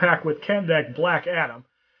Sorcery Pack with Kandak Black Adam,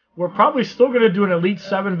 we're probably still going to do an Elite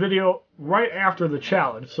 7 video right after the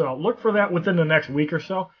challenge. So look for that within the next week or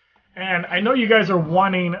so. And I know you guys are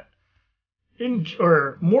wanting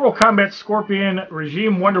Mortal Kombat Scorpion,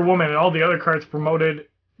 Regime Wonder Woman, and all the other cards promoted.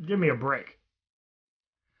 Give me a break.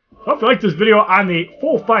 So if you like this video on the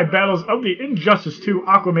full 5 battles of the Injustice 2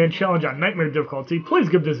 Aquaman Challenge on Nightmare difficulty, please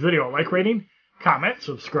give this video a like rating, comment,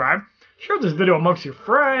 subscribe, share this video amongst your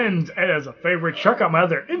friends, and as a favorite, check out my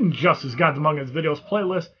other Injustice Gods Among Us videos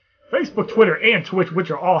playlist, Facebook, Twitter, and Twitch,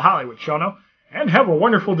 which are all HollywoodShono, and have a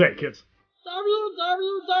wonderful day, kids.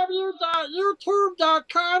 www.youtube.com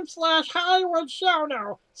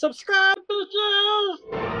youtube.com/HollywoodShono. Subscribe,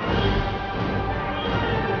 bitches!